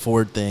can't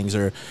afford things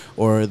or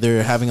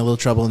they're having a little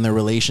trouble in their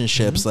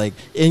relationships, like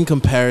in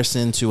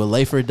comparison to a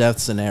life or death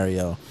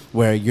scenario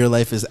where your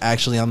life is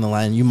actually on the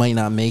line, you might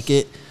not make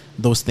it,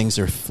 those things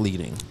are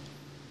fleeting.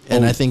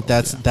 And I think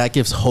that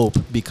gives hope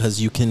because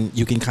you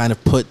can kind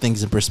of put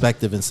things in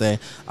perspective and say,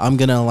 I'm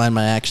going to align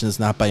my actions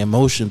not by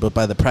emotion, but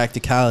by the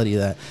practicality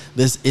that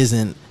this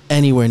isn't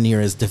anywhere near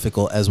as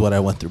difficult as what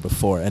I went through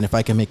before. And if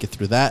I can make it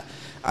through that,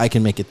 I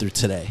can make it through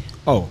today.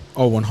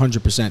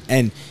 100%.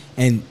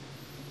 And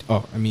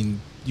I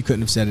mean, you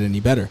couldn't have said it any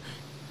better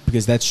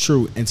because that's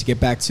true. And to get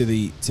back to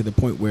the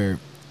point where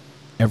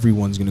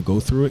everyone's going to go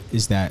through it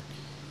is that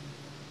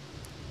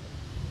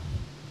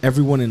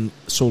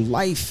so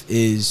life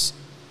is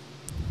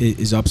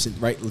ups and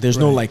right. There's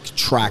no like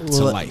track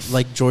to life.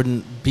 Like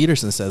Jordan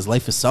Peterson says,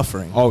 life is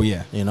suffering. Oh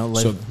yeah. You know,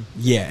 so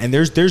yeah, and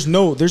there's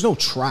no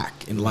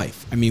track in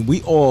life. I mean,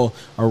 we all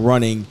are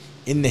running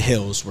in the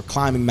hills, we're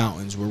climbing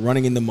mountains, we're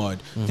running in the mud,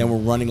 then we're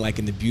running like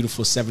in the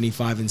beautiful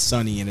 75 and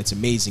sunny and it's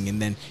amazing,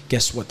 and then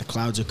guess what, the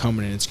clouds are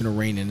coming and it's going to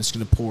rain and it's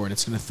going to pour and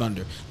it's going to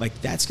thunder.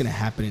 Like, that's going to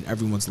happen in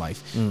everyone's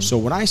life. So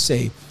when I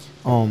say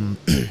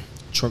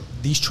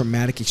these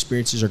traumatic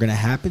experiences are going to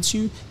happen to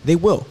you, they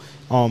will.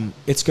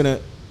 It's going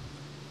to,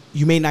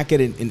 you may not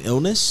get an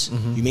illness,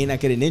 you may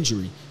not get an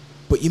injury,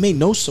 but you may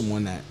know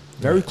someone that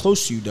very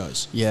close to you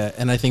does. Yeah,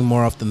 and I think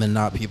more often than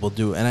not people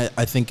do. And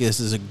I think this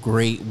is a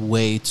great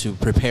way to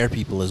prepare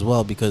people as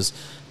well, because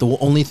the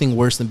only thing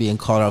worse than being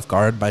caught off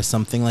guard by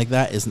something like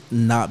that is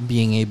not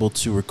being able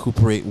to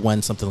recuperate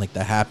when something like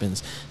that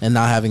happens and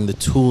not having the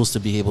tools to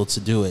be able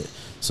to do it.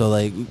 So,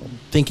 like,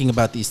 thinking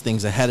about these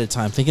things ahead of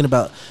time, thinking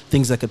about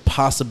things that could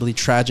possibly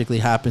tragically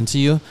happen to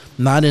you,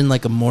 not in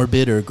like a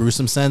morbid or a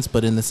gruesome sense,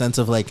 but in the sense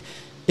of like,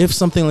 if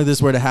something like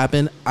this were to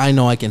happen, I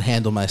know I can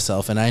handle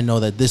myself, and I know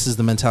that this is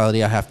the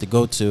mentality I have to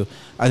go to.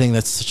 I think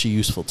that's such a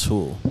useful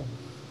tool.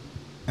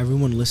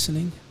 Everyone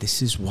listening,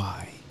 this is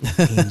why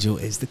Angel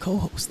is the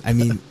co-host. I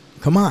mean,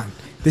 come on.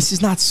 This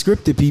is not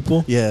scripted,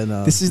 people. Yeah,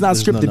 no. This is not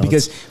scripted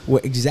because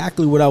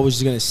exactly what I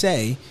was going to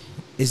say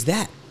is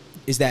that,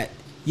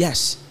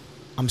 yes,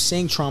 I'm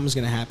saying trauma is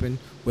going to happen.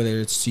 whether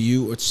it's to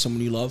you or to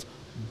someone you love.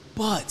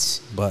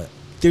 But But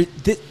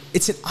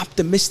it's an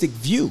optimistic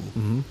view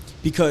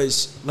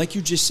because, like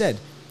you just said,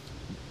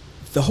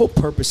 the whole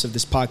purpose of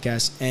this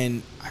podcast,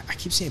 and I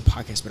keep saying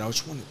podcast, but I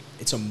just want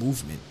it's a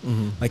movement.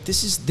 Like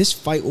this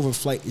Fight Over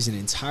Flight is an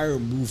entire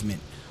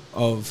movement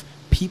of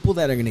people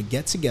that are going to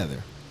get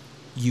together.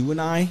 You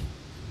and I,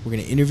 we're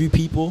going to interview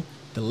people,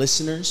 the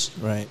listeners.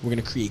 Right. We're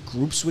going to create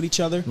groups with each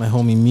other. My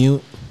homie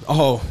Mute.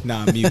 Oh,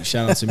 nah, Mute.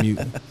 Shout out to Mute.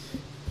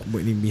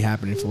 Wouldn't even be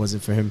happening if it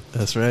wasn't for him.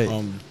 That's right.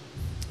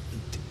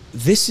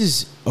 This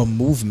is a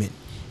movement,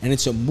 and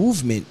it's a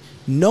movement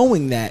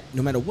knowing that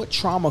no matter what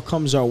trauma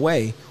comes our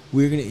way,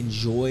 we're going to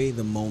enjoy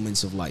the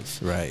moments of life.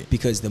 Right.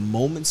 Because the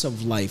moments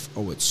of life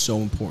are what's so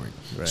important.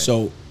 Right.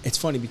 So it's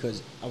funny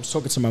because I was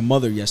talking to my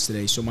mother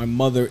yesterday. So my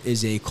mother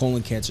is a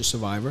colon cancer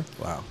survivor.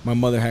 Wow. My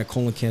mother had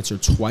colon cancer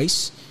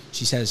twice.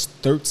 She has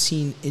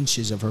 13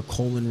 inches of her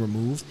colon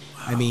removed.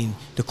 Wow. I mean,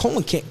 the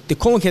colon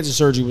cancer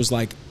surgery was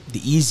like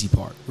the easy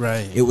part.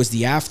 Right. It was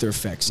the after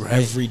effects right.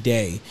 every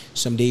day.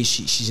 Some days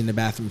she's in the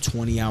bathroom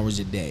 20 hours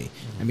a day.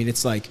 I mean,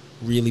 it's like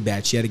really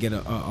bad. She had to get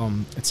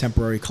a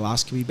temporary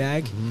colostomy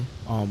bag,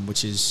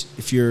 which is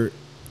if you're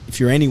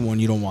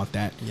anyone, you don't want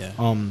that. Yeah.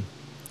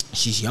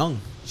 She's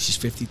young. She's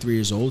 53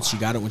 years old. Wow. She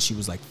got it when she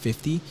was like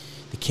 50.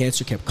 The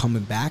cancer kept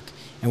coming back.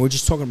 And we're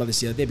just talking about this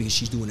the other day because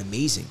she's doing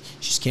amazing.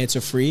 She's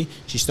cancer free.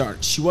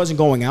 She wasn't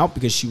going out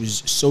because she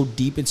was so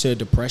deep into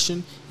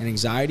depression and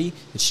anxiety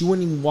that she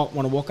wouldn't even want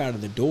to walk out of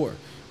the door.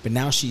 But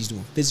now she's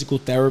doing physical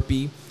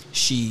therapy.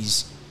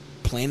 She's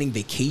planning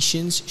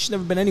vacations. She's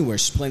never been anywhere.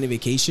 She's planning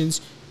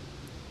vacations.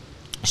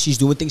 She's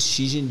doing things.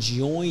 She's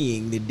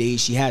enjoying the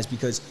days she has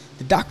because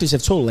the doctors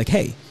have told her, like,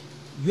 hey,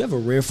 you have a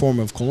rare form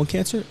of colon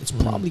cancer. It's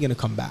probably going to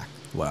come back.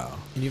 Wow.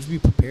 And you have to be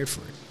prepared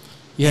for it.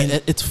 Yeah,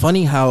 and it's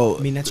funny how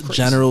that's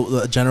crazy.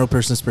 general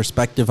person's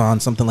perspective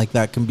on something like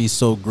that can be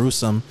so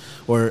gruesome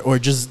or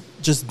just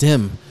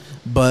dim.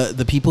 But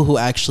the people who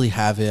actually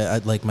have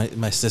it, like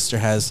my sister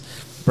has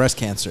breast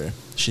cancer.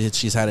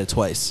 She's had it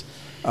twice.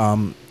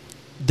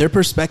 Their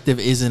perspective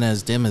isn't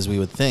as dim as we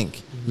would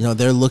think. You know,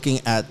 they're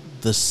looking at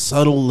the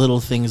subtle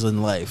little things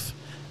in life,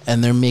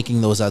 and they're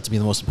making those out to be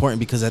the most important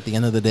because at the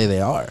end of the day,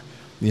 they are.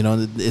 You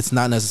know, it's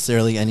not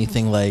necessarily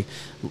anything like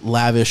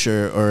lavish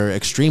or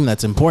extreme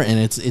that's important.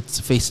 It's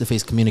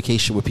face-to-face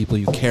communication with people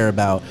you care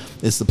about.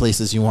 It's the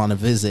places you want to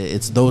visit.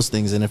 It's those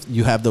things. And if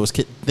you have those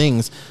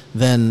things,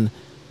 then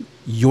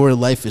your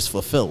life is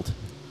fulfilled.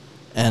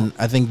 And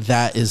I think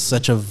that is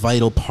such a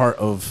vital part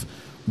of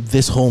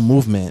this whole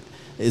movement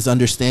is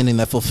understanding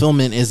that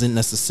fulfillment isn't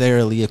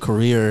necessarily a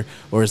career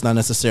or it's not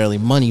necessarily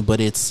money,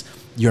 but it's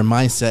your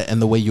mindset and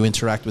the way you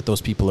interact with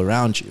those people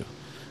around you.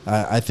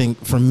 I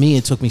think for me,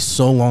 it took me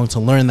so long to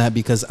learn that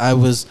because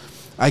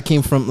I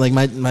came from like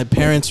my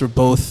parents were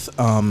both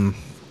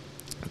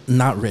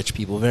not rich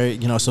people,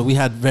 so we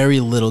had very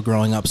little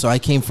growing up. So I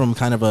came from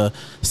kind of a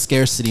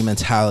scarcity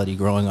mentality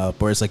growing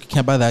up where it's like, you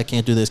can't buy that,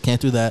 can't do this,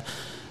 can't do that.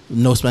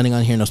 No spending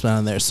on here, no spending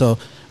on there. So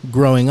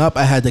growing up,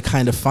 I had to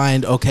kind of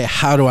find, okay,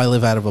 how do I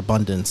live out of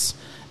abundance?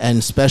 And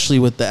especially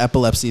with the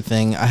epilepsy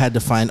thing, I had to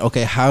find,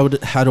 okay, how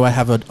do I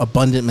have an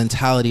abundant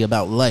mentality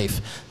about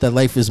life, that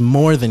life is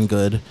more than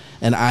good,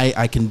 and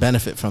I can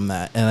benefit from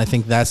that. And I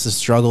think that's the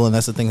struggle, and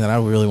that's the thing that I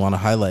really want to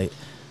highlight.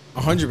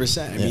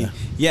 100%. I mean,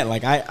 yeah,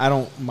 like I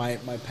don't, my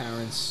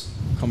parents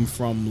come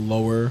from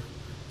lower,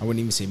 I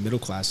wouldn't even say middle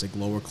class, like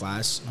lower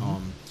class,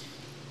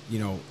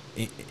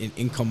 in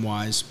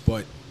income-wise,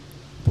 but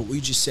what you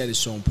just said is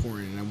so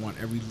important, and I want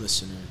every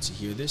listener to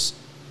hear this,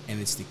 and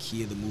it's the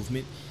key of the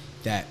movement,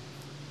 that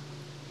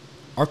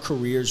our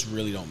careers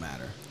really don't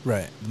matter.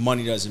 Right.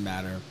 Money doesn't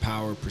matter.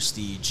 Power,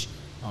 prestige,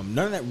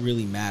 none of that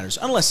really matters.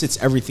 Unless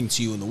it's everything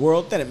to you in the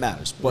world, then it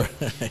matters. But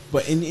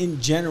but in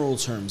general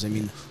terms, I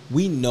mean,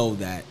 we know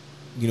that,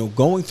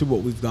 going through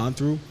what we've gone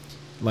through,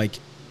 like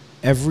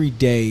every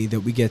day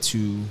that we get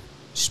to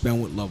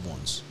spend with loved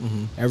ones,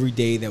 every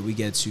day that we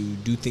get to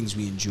do things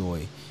we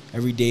enjoy,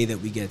 every day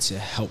that we get to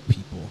help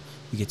people,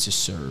 we get to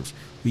serve,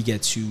 we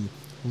get to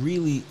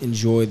really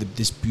enjoy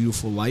this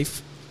beautiful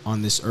life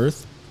on this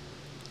earth.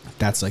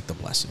 That's like the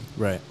blessing.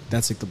 Right.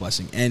 That's like the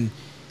blessing. And,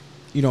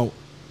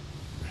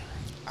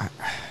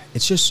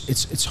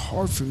 it's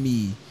hard for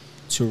me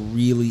to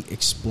really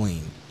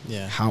explain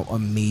how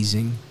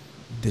amazing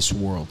this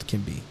world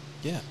can be.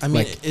 Yeah. I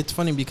mean, it's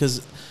funny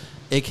because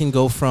it can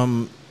go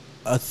from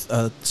a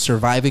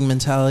surviving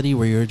mentality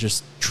where you're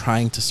just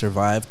trying to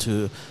survive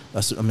to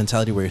a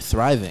mentality where you're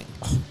thriving,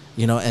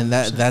 and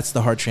that's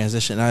the hard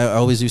transition. I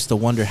always used to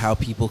wonder how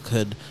people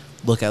could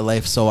look at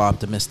life so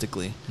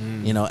optimistically,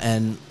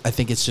 and I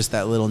think it's just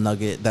that little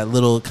nugget, that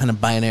little kind of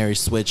binary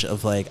switch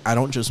of like, I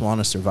don't just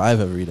want to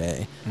survive every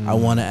day. I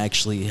want to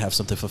actually have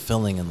something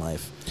fulfilling in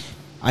life.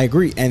 I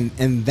agree. And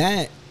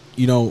that,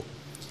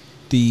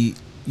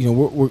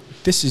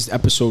 this is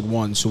episode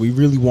 1, so we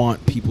really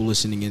want people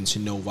listening in to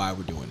know why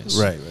we're doing this.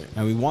 Right.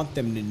 And we want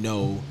them to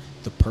know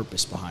the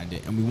purpose behind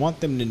it, and we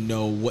want them to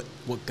know what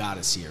got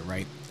us here,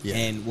 right? Yeah.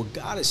 And what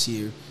got us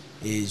here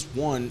is,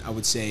 1, I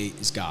would say,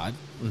 is God.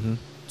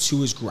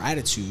 2 is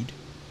gratitude,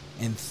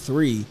 and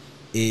 3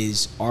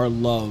 is our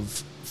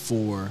love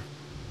for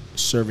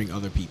serving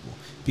other people,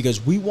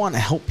 because we want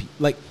to help people.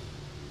 Like,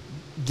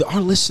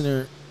 our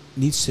listener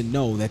needs to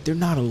know that they're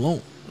not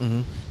alone.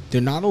 Mm-hmm.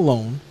 They're not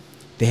alone.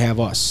 They have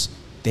us.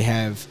 They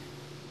have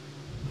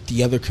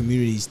the other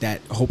communities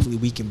that hopefully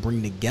we can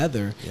bring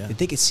together, that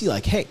they can see,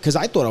 like, hey, because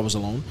I thought I was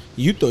alone.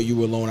 You thought you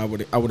were alone.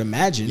 I would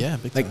imagine. Yeah,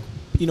 big like, time.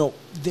 you know,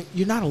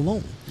 you're not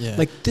alone. Yeah.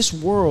 Like, this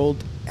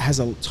world has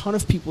a ton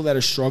of people that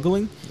are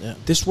struggling. Yeah.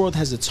 This world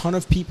has a ton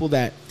of people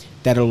that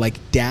are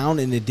like down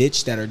in the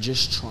ditch, that are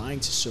just trying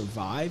to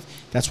survive.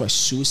 That's why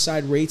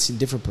suicide rates in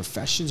different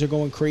professions are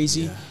going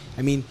crazy. Yeah.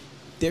 I mean,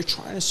 they're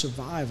trying to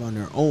survive on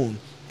their own,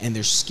 and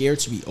they're scared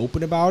to be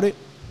open about it.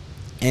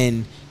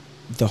 And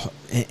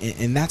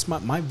that's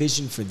my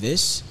vision for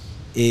this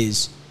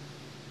is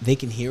they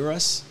can hear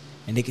us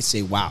and they can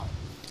say, wow,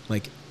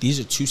 like, these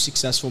are two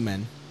successful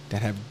men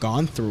that have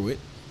gone through it,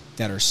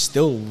 that are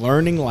still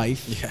learning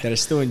life, that are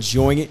still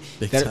enjoying it,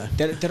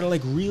 that are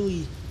like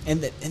really,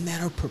 and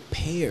that are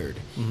prepared,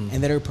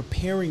 and that are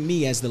preparing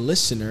me as the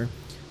listener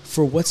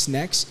for what's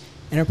next,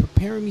 and are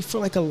preparing me for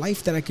like a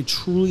life that I could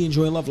truly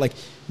enjoy and love. Like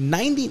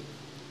 99%,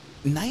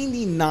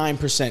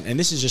 and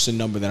this is just a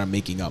number that I'm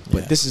making up,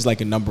 but this is like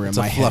a number in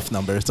my head.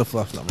 It's a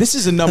fluff number. This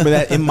is a number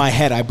that in my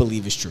head I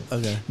believe is true.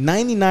 Okay.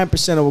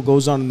 99% of what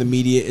goes on in the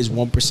media is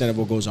 1% of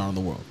what goes on in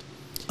the world.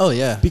 Oh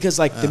yeah. Because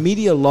like the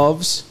media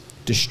loves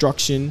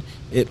destruction,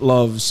 it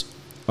loves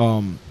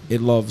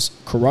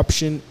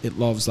corruption, it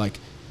loves like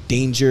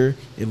danger,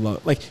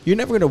 like, you're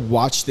never gonna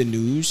watch the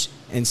news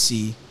and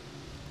see,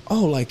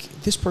 oh, like,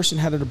 this person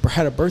had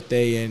a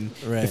birthday and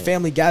the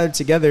family gathered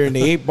together and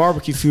they ate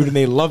barbecue food and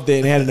they loved it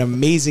and had an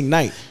amazing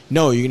night.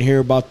 No, you're gonna hear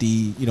about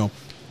the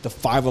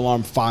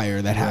 5-alarm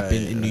fire that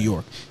happened in New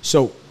York.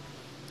 So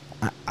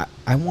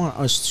I want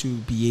us to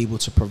be able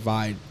to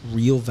provide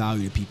real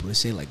value to people, to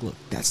say, like, look,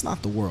 that's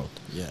not the world.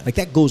 Yeah. Like,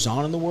 that goes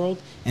on in the world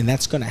and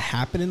that's going to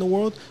happen in the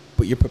world,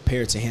 but you're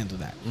prepared to handle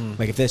that.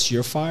 Like, if that's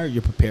your fire,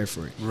 you're prepared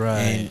for it.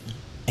 Right.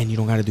 And you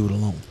don't got to do it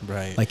alone.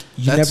 Right. Like,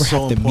 you never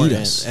have to meet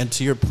us. And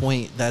to your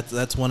point,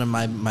 that's one of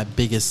my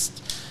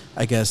biggest,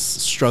 I guess,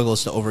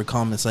 struggles to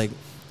overcome. It's like,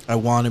 I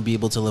want to be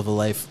able to live a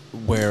life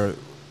where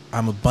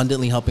I'm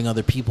abundantly helping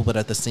other people, but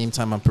at the same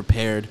time, I'm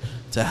prepared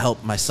to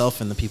help myself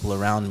and the people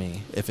around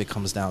me if it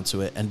comes down to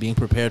it. And being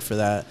prepared for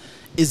that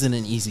isn't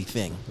an easy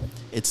thing.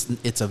 It's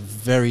a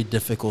very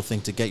difficult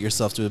thing to get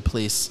yourself to a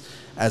place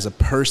as a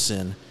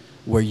person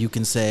where you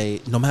can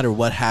say, no matter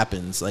what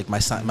happens, like, my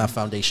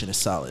foundation is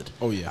solid.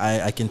 Oh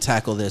yeah, I can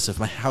tackle this. If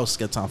my house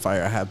gets on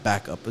fire, I have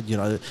backup.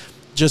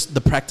 Just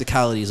the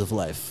practicalities of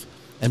life,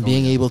 and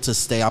being able to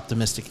stay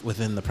optimistic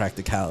within the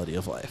practicality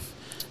of life.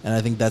 And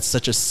I think that's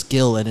such a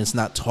skill, and it's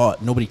not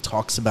taught. Nobody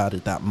talks about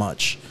it that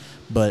much,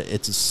 but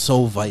it's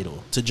so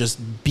vital to just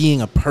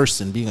being a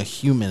person, being a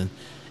human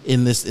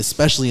in this,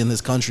 especially in this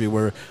country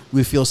where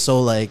we feel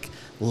so like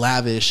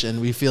lavish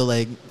and we feel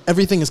like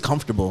everything is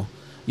comfortable.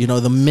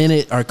 The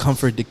minute our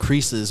comfort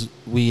decreases,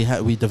 we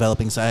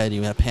develop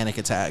anxiety, we have panic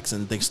attacks,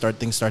 and things start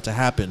to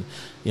happen.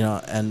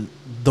 And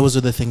those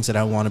are the things that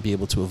I want to be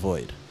able to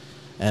avoid,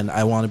 and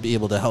I want to be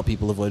able to help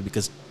people avoid,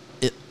 because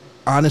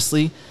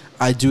honestly,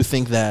 I do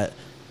think that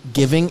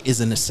giving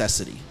is a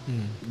necessity.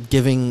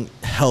 Giving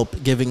help,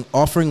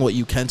 offering what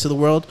you can to the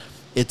world,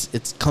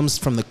 it comes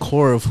from the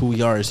core of who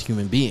we are as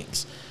human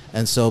beings.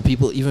 And so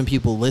people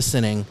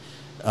listening,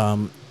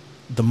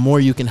 the more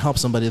you can help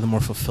somebody, the more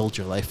fulfilled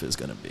your life is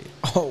going to be.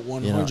 Oh,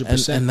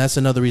 100%. And that's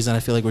another reason I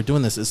feel like we're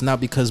doing this. It's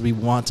not because we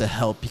want to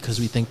help, because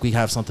we think we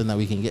have something that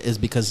we can get. It's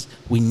because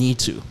we need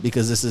to,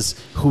 because this is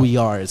who we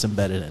are. It's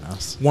embedded in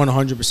us.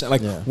 100%.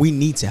 Like, we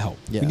need to help.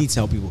 We need to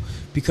help people,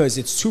 because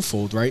it's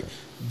twofold, right?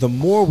 The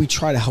more we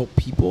try to help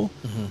people,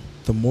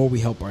 the more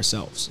we help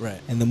ourselves. Right.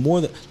 And the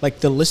more that,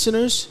 like, the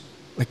listeners,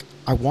 like,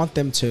 I want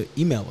them to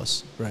email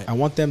us. Right. I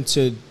want them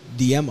to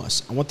DM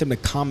us. I want them to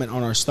comment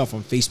on our stuff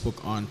on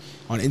Facebook, on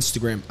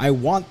Instagram. I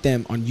want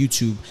them on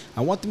YouTube.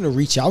 I want them to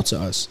reach out to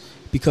us,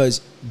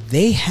 because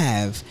they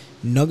have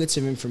nuggets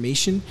of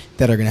information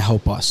that are going to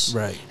help us.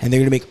 Right. And they're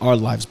going to make our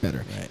lives better.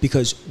 Right.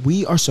 Because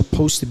we are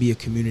supposed to be a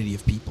community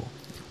of people.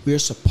 We are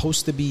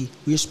supposed to be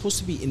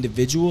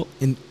individuals,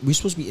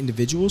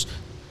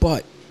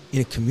 but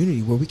in a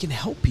community where we can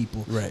help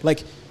people. Right.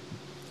 Like,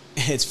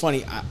 it's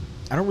funny,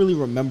 I don't really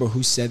remember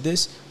who said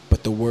this,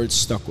 but the words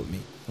stuck with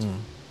me.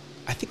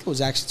 I think it was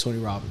actually Tony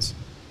Robbins.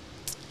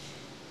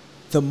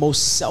 The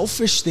most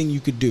selfish thing you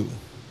could do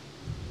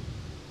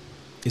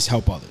is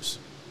help others.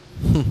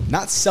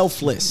 Not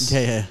selfless.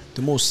 Yeah.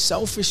 The most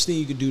selfish thing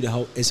you could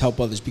do is help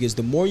others, because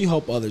the more you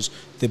help others,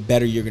 the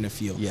better you're going to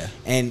feel. Yeah.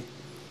 And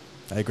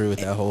I agree with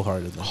that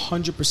wholeheartedly.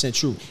 100%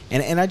 true.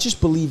 And I just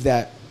believe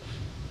that,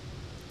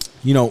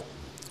 you know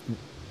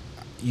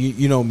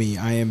me,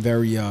 I am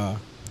very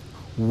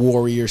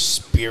warrior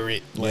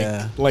spirit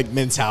like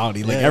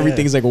mentality. Like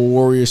everything's like a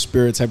warrior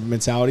spirit type of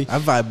mentality. I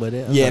vibe with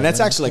it. And that's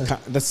actually like,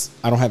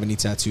 I don't have any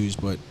tattoos,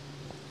 but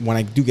when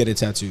I do get a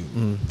tattoo,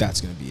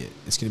 that's gonna be it.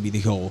 It's gonna be the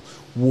whole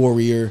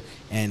warrior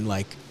and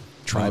like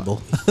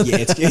tribal.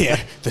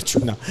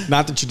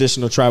 Not the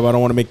traditional tribal. I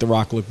don't want to make The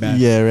Rock look bad.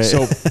 Yeah, right.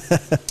 So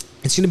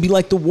it's going to be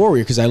like the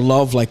warrior, because I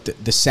love like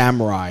the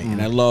samurai,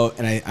 and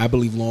I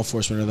believe law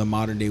enforcement are the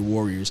modern day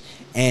warriors.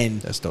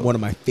 And That's dope. one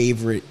of my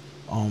favorite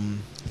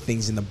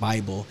things in the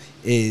Bible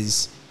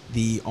is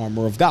the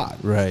armor of God.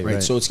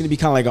 Right. So it's going to be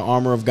kind of like an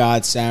armor of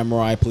God,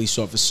 samurai, police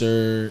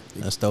officer.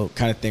 That's dope.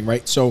 Kind of thing,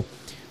 right? So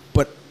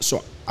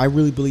I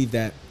really believe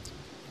that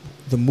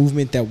the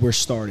movement that we're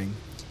starting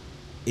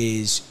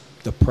is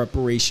the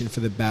preparation for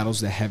the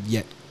battles that have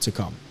yet to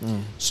come.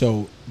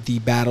 So the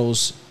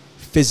battles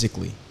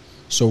physically.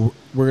 So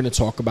we're going to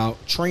talk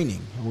about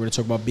training, and we're going to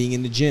talk about being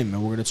in the gym,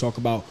 and we're going to talk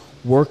about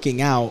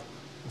working out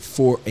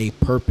for a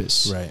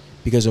purpose. Right.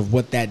 Because of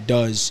what that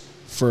does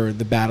for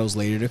the battles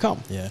later to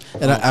come. Yeah.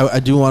 And I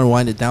do want to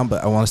wind it down,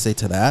 but I want to say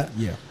to that.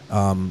 Yeah.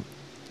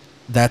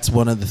 That's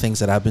one of the things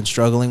that I've been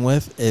struggling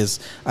with is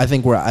I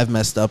think where I've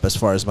messed up as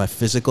far as my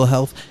physical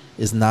health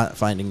is not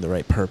finding the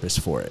right purpose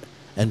for it.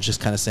 And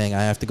just kind of saying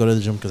I have to go to the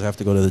gym because I have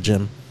to go to the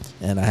gym,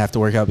 and I have to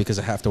work out because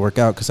I have to work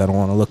out because I don't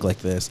want to look like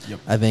this. Yep.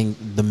 I think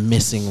the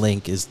missing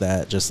link is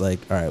that just like,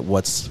 all right,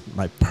 what's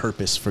my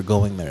purpose for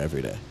going there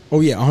every day? Oh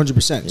yeah,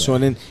 100%. Yeah. So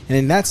and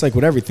then that's like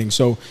with everything.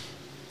 So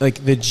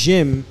like the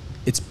gym,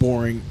 it's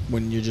boring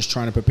when you're just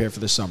trying to prepare for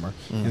the summer,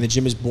 and the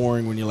gym is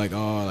boring when you're like,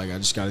 oh, like I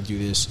just got to do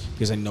this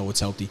because I know it's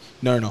healthy.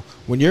 No.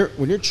 When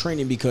you're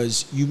training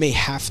because you may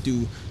have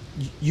to,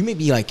 you may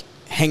be like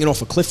hanging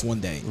off a cliff one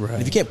day. Right.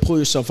 And if you can't pull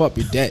yourself up,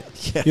 you're dead.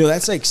 Yeah. You know,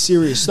 that's like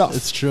serious stuff.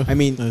 It's true. I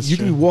mean, That's you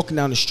can true. be walking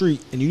down the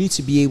street and you need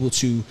to be able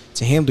to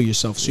handle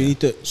yourself. So you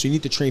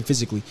need to train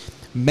physically.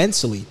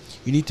 Mentally,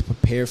 you need to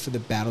prepare for the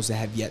battles that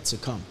have yet to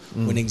come.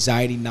 When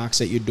anxiety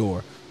knocks at your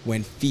door,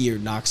 when fear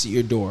knocks at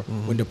your door,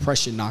 when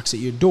depression knocks at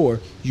your door,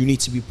 you need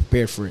to be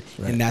prepared for it.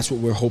 Right. And that's what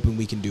we're hoping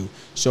we can do.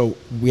 So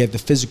we have the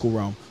physical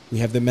realm, we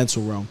have the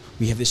mental realm,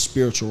 we have the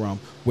spiritual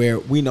realm, where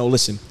we know,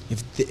 listen,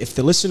 if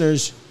the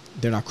listeners,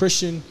 they're not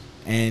Christian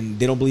and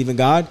they don't believe in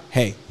God,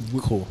 hey,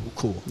 cool.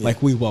 Yeah.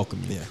 Like, we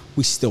welcome you. Yeah.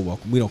 We still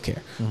welcome. We don't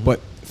care.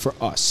 But for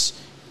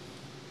us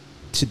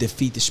to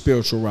defeat the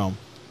spiritual realm,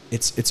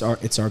 it's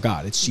our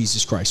God. It's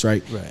Jesus Christ,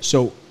 right? Right.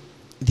 So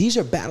these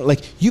are battle.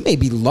 Like, you may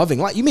be loving,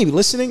 like you may be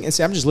listening and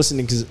say, I'm just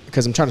listening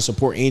because I'm trying to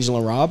support Angel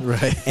and Rob,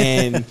 Right.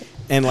 and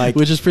like,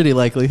 Which is pretty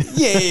likely.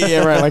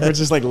 yeah, right. Like, we're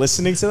just like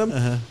listening to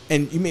them,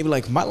 and you may be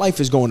like, my life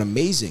is going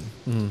amazing,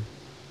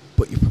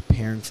 but you're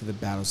preparing for the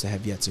battles that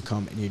have yet to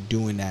come, and you're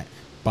doing that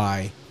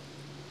by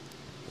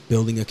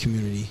building a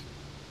community,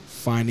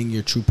 finding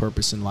your true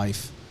purpose in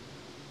life,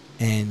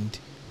 and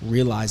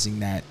realizing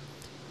that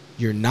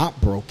you're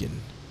not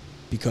broken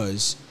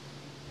because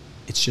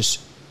it's just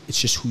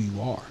who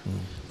you are.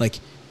 Like,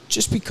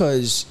 just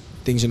because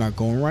things are not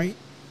going right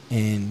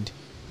and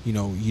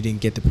you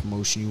didn't get the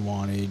promotion you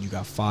wanted, you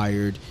got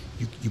fired,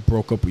 you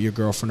broke up with your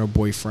girlfriend or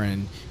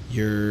boyfriend,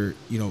 you're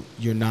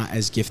not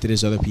as gifted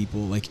as other people,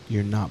 like,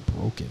 you're not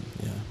broken.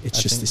 Yeah.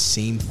 It's just the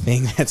same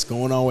thing that's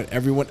going on with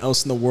everyone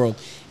else in the world.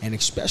 And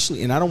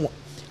especially, and I'm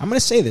going to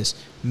say this,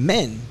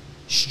 men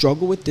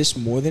struggle with this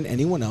more than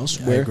anyone else.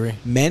 Yeah, where I agree.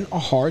 men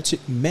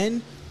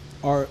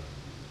are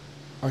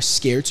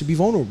scared to be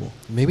vulnerable.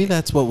 Maybe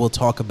that's what we'll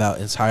talk about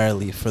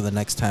entirely for the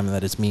next time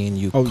that it's me and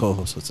you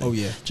co-host. Let's say. Oh,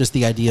 yeah. Just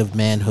the idea of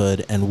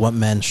manhood and what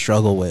men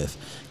struggle with.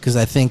 Because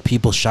I think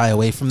people shy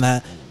away from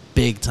that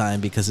big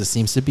time because it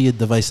seems to be a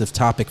divisive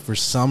topic for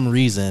some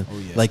reason. Oh,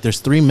 yeah. Like, there's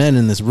 3 men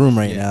in this room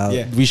right now.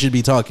 Yeah. We should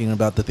be talking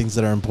about the things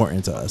that are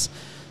important to us.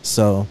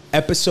 So,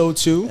 Episode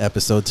 2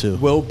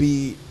 will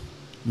be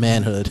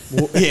manhood.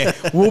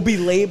 will be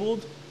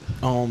labeled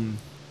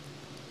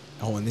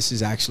and this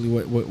is actually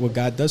what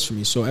God does for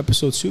me. So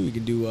episode 2 we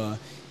can do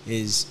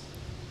is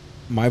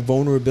my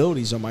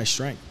vulnerabilities are my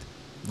strength.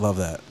 Love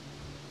that.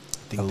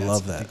 I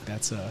love that.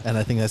 And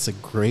I think that's a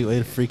great way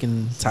to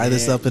freaking tie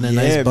this up in a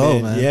nice bow,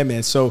 man. Yeah,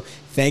 man. So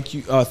thank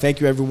you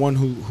everyone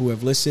who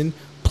have listened.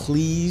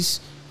 Please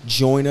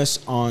join us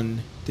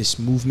on this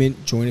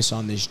movement. Join us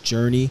on this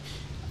journey.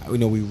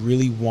 We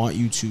really want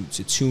you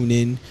to tune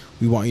in.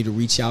 We want you to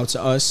reach out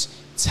to us.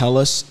 Tell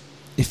us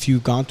if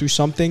you've gone through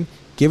something.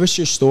 Give us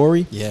your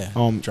story. Yeah.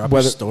 Drop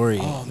your story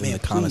in the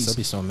comments. That'd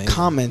be so amazing.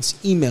 Comments,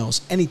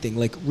 emails, anything.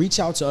 Like, reach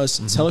out to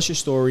us. Tell us your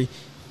story.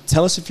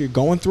 Tell us if you're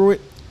going through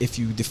it, if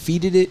you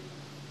defeated it.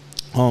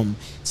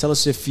 Tell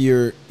us if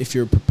you're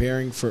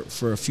preparing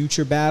for a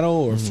future battle,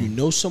 or if you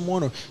know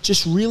someone, or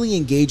just really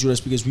engage with us,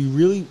 because we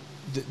really,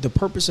 the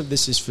purpose of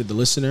this is for the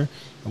listener,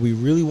 and we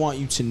really want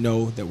you to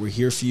know that we're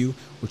here for you.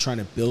 We're trying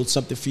to build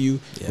something for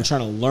you. Yeah. We're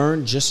trying to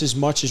learn just as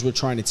much as we're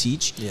trying to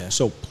teach. Yeah.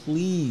 So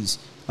please,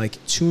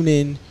 tune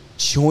in,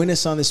 join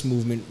us on this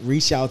movement,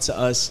 reach out to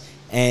us,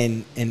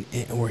 and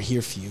we're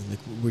here for you. Like,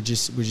 we're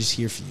just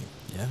here for you.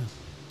 Yeah.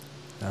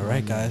 All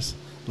right, guys.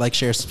 Like,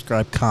 share,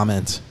 subscribe,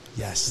 comment.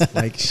 Yes.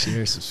 Like,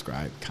 share,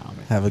 subscribe,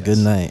 comment. Have a good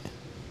night.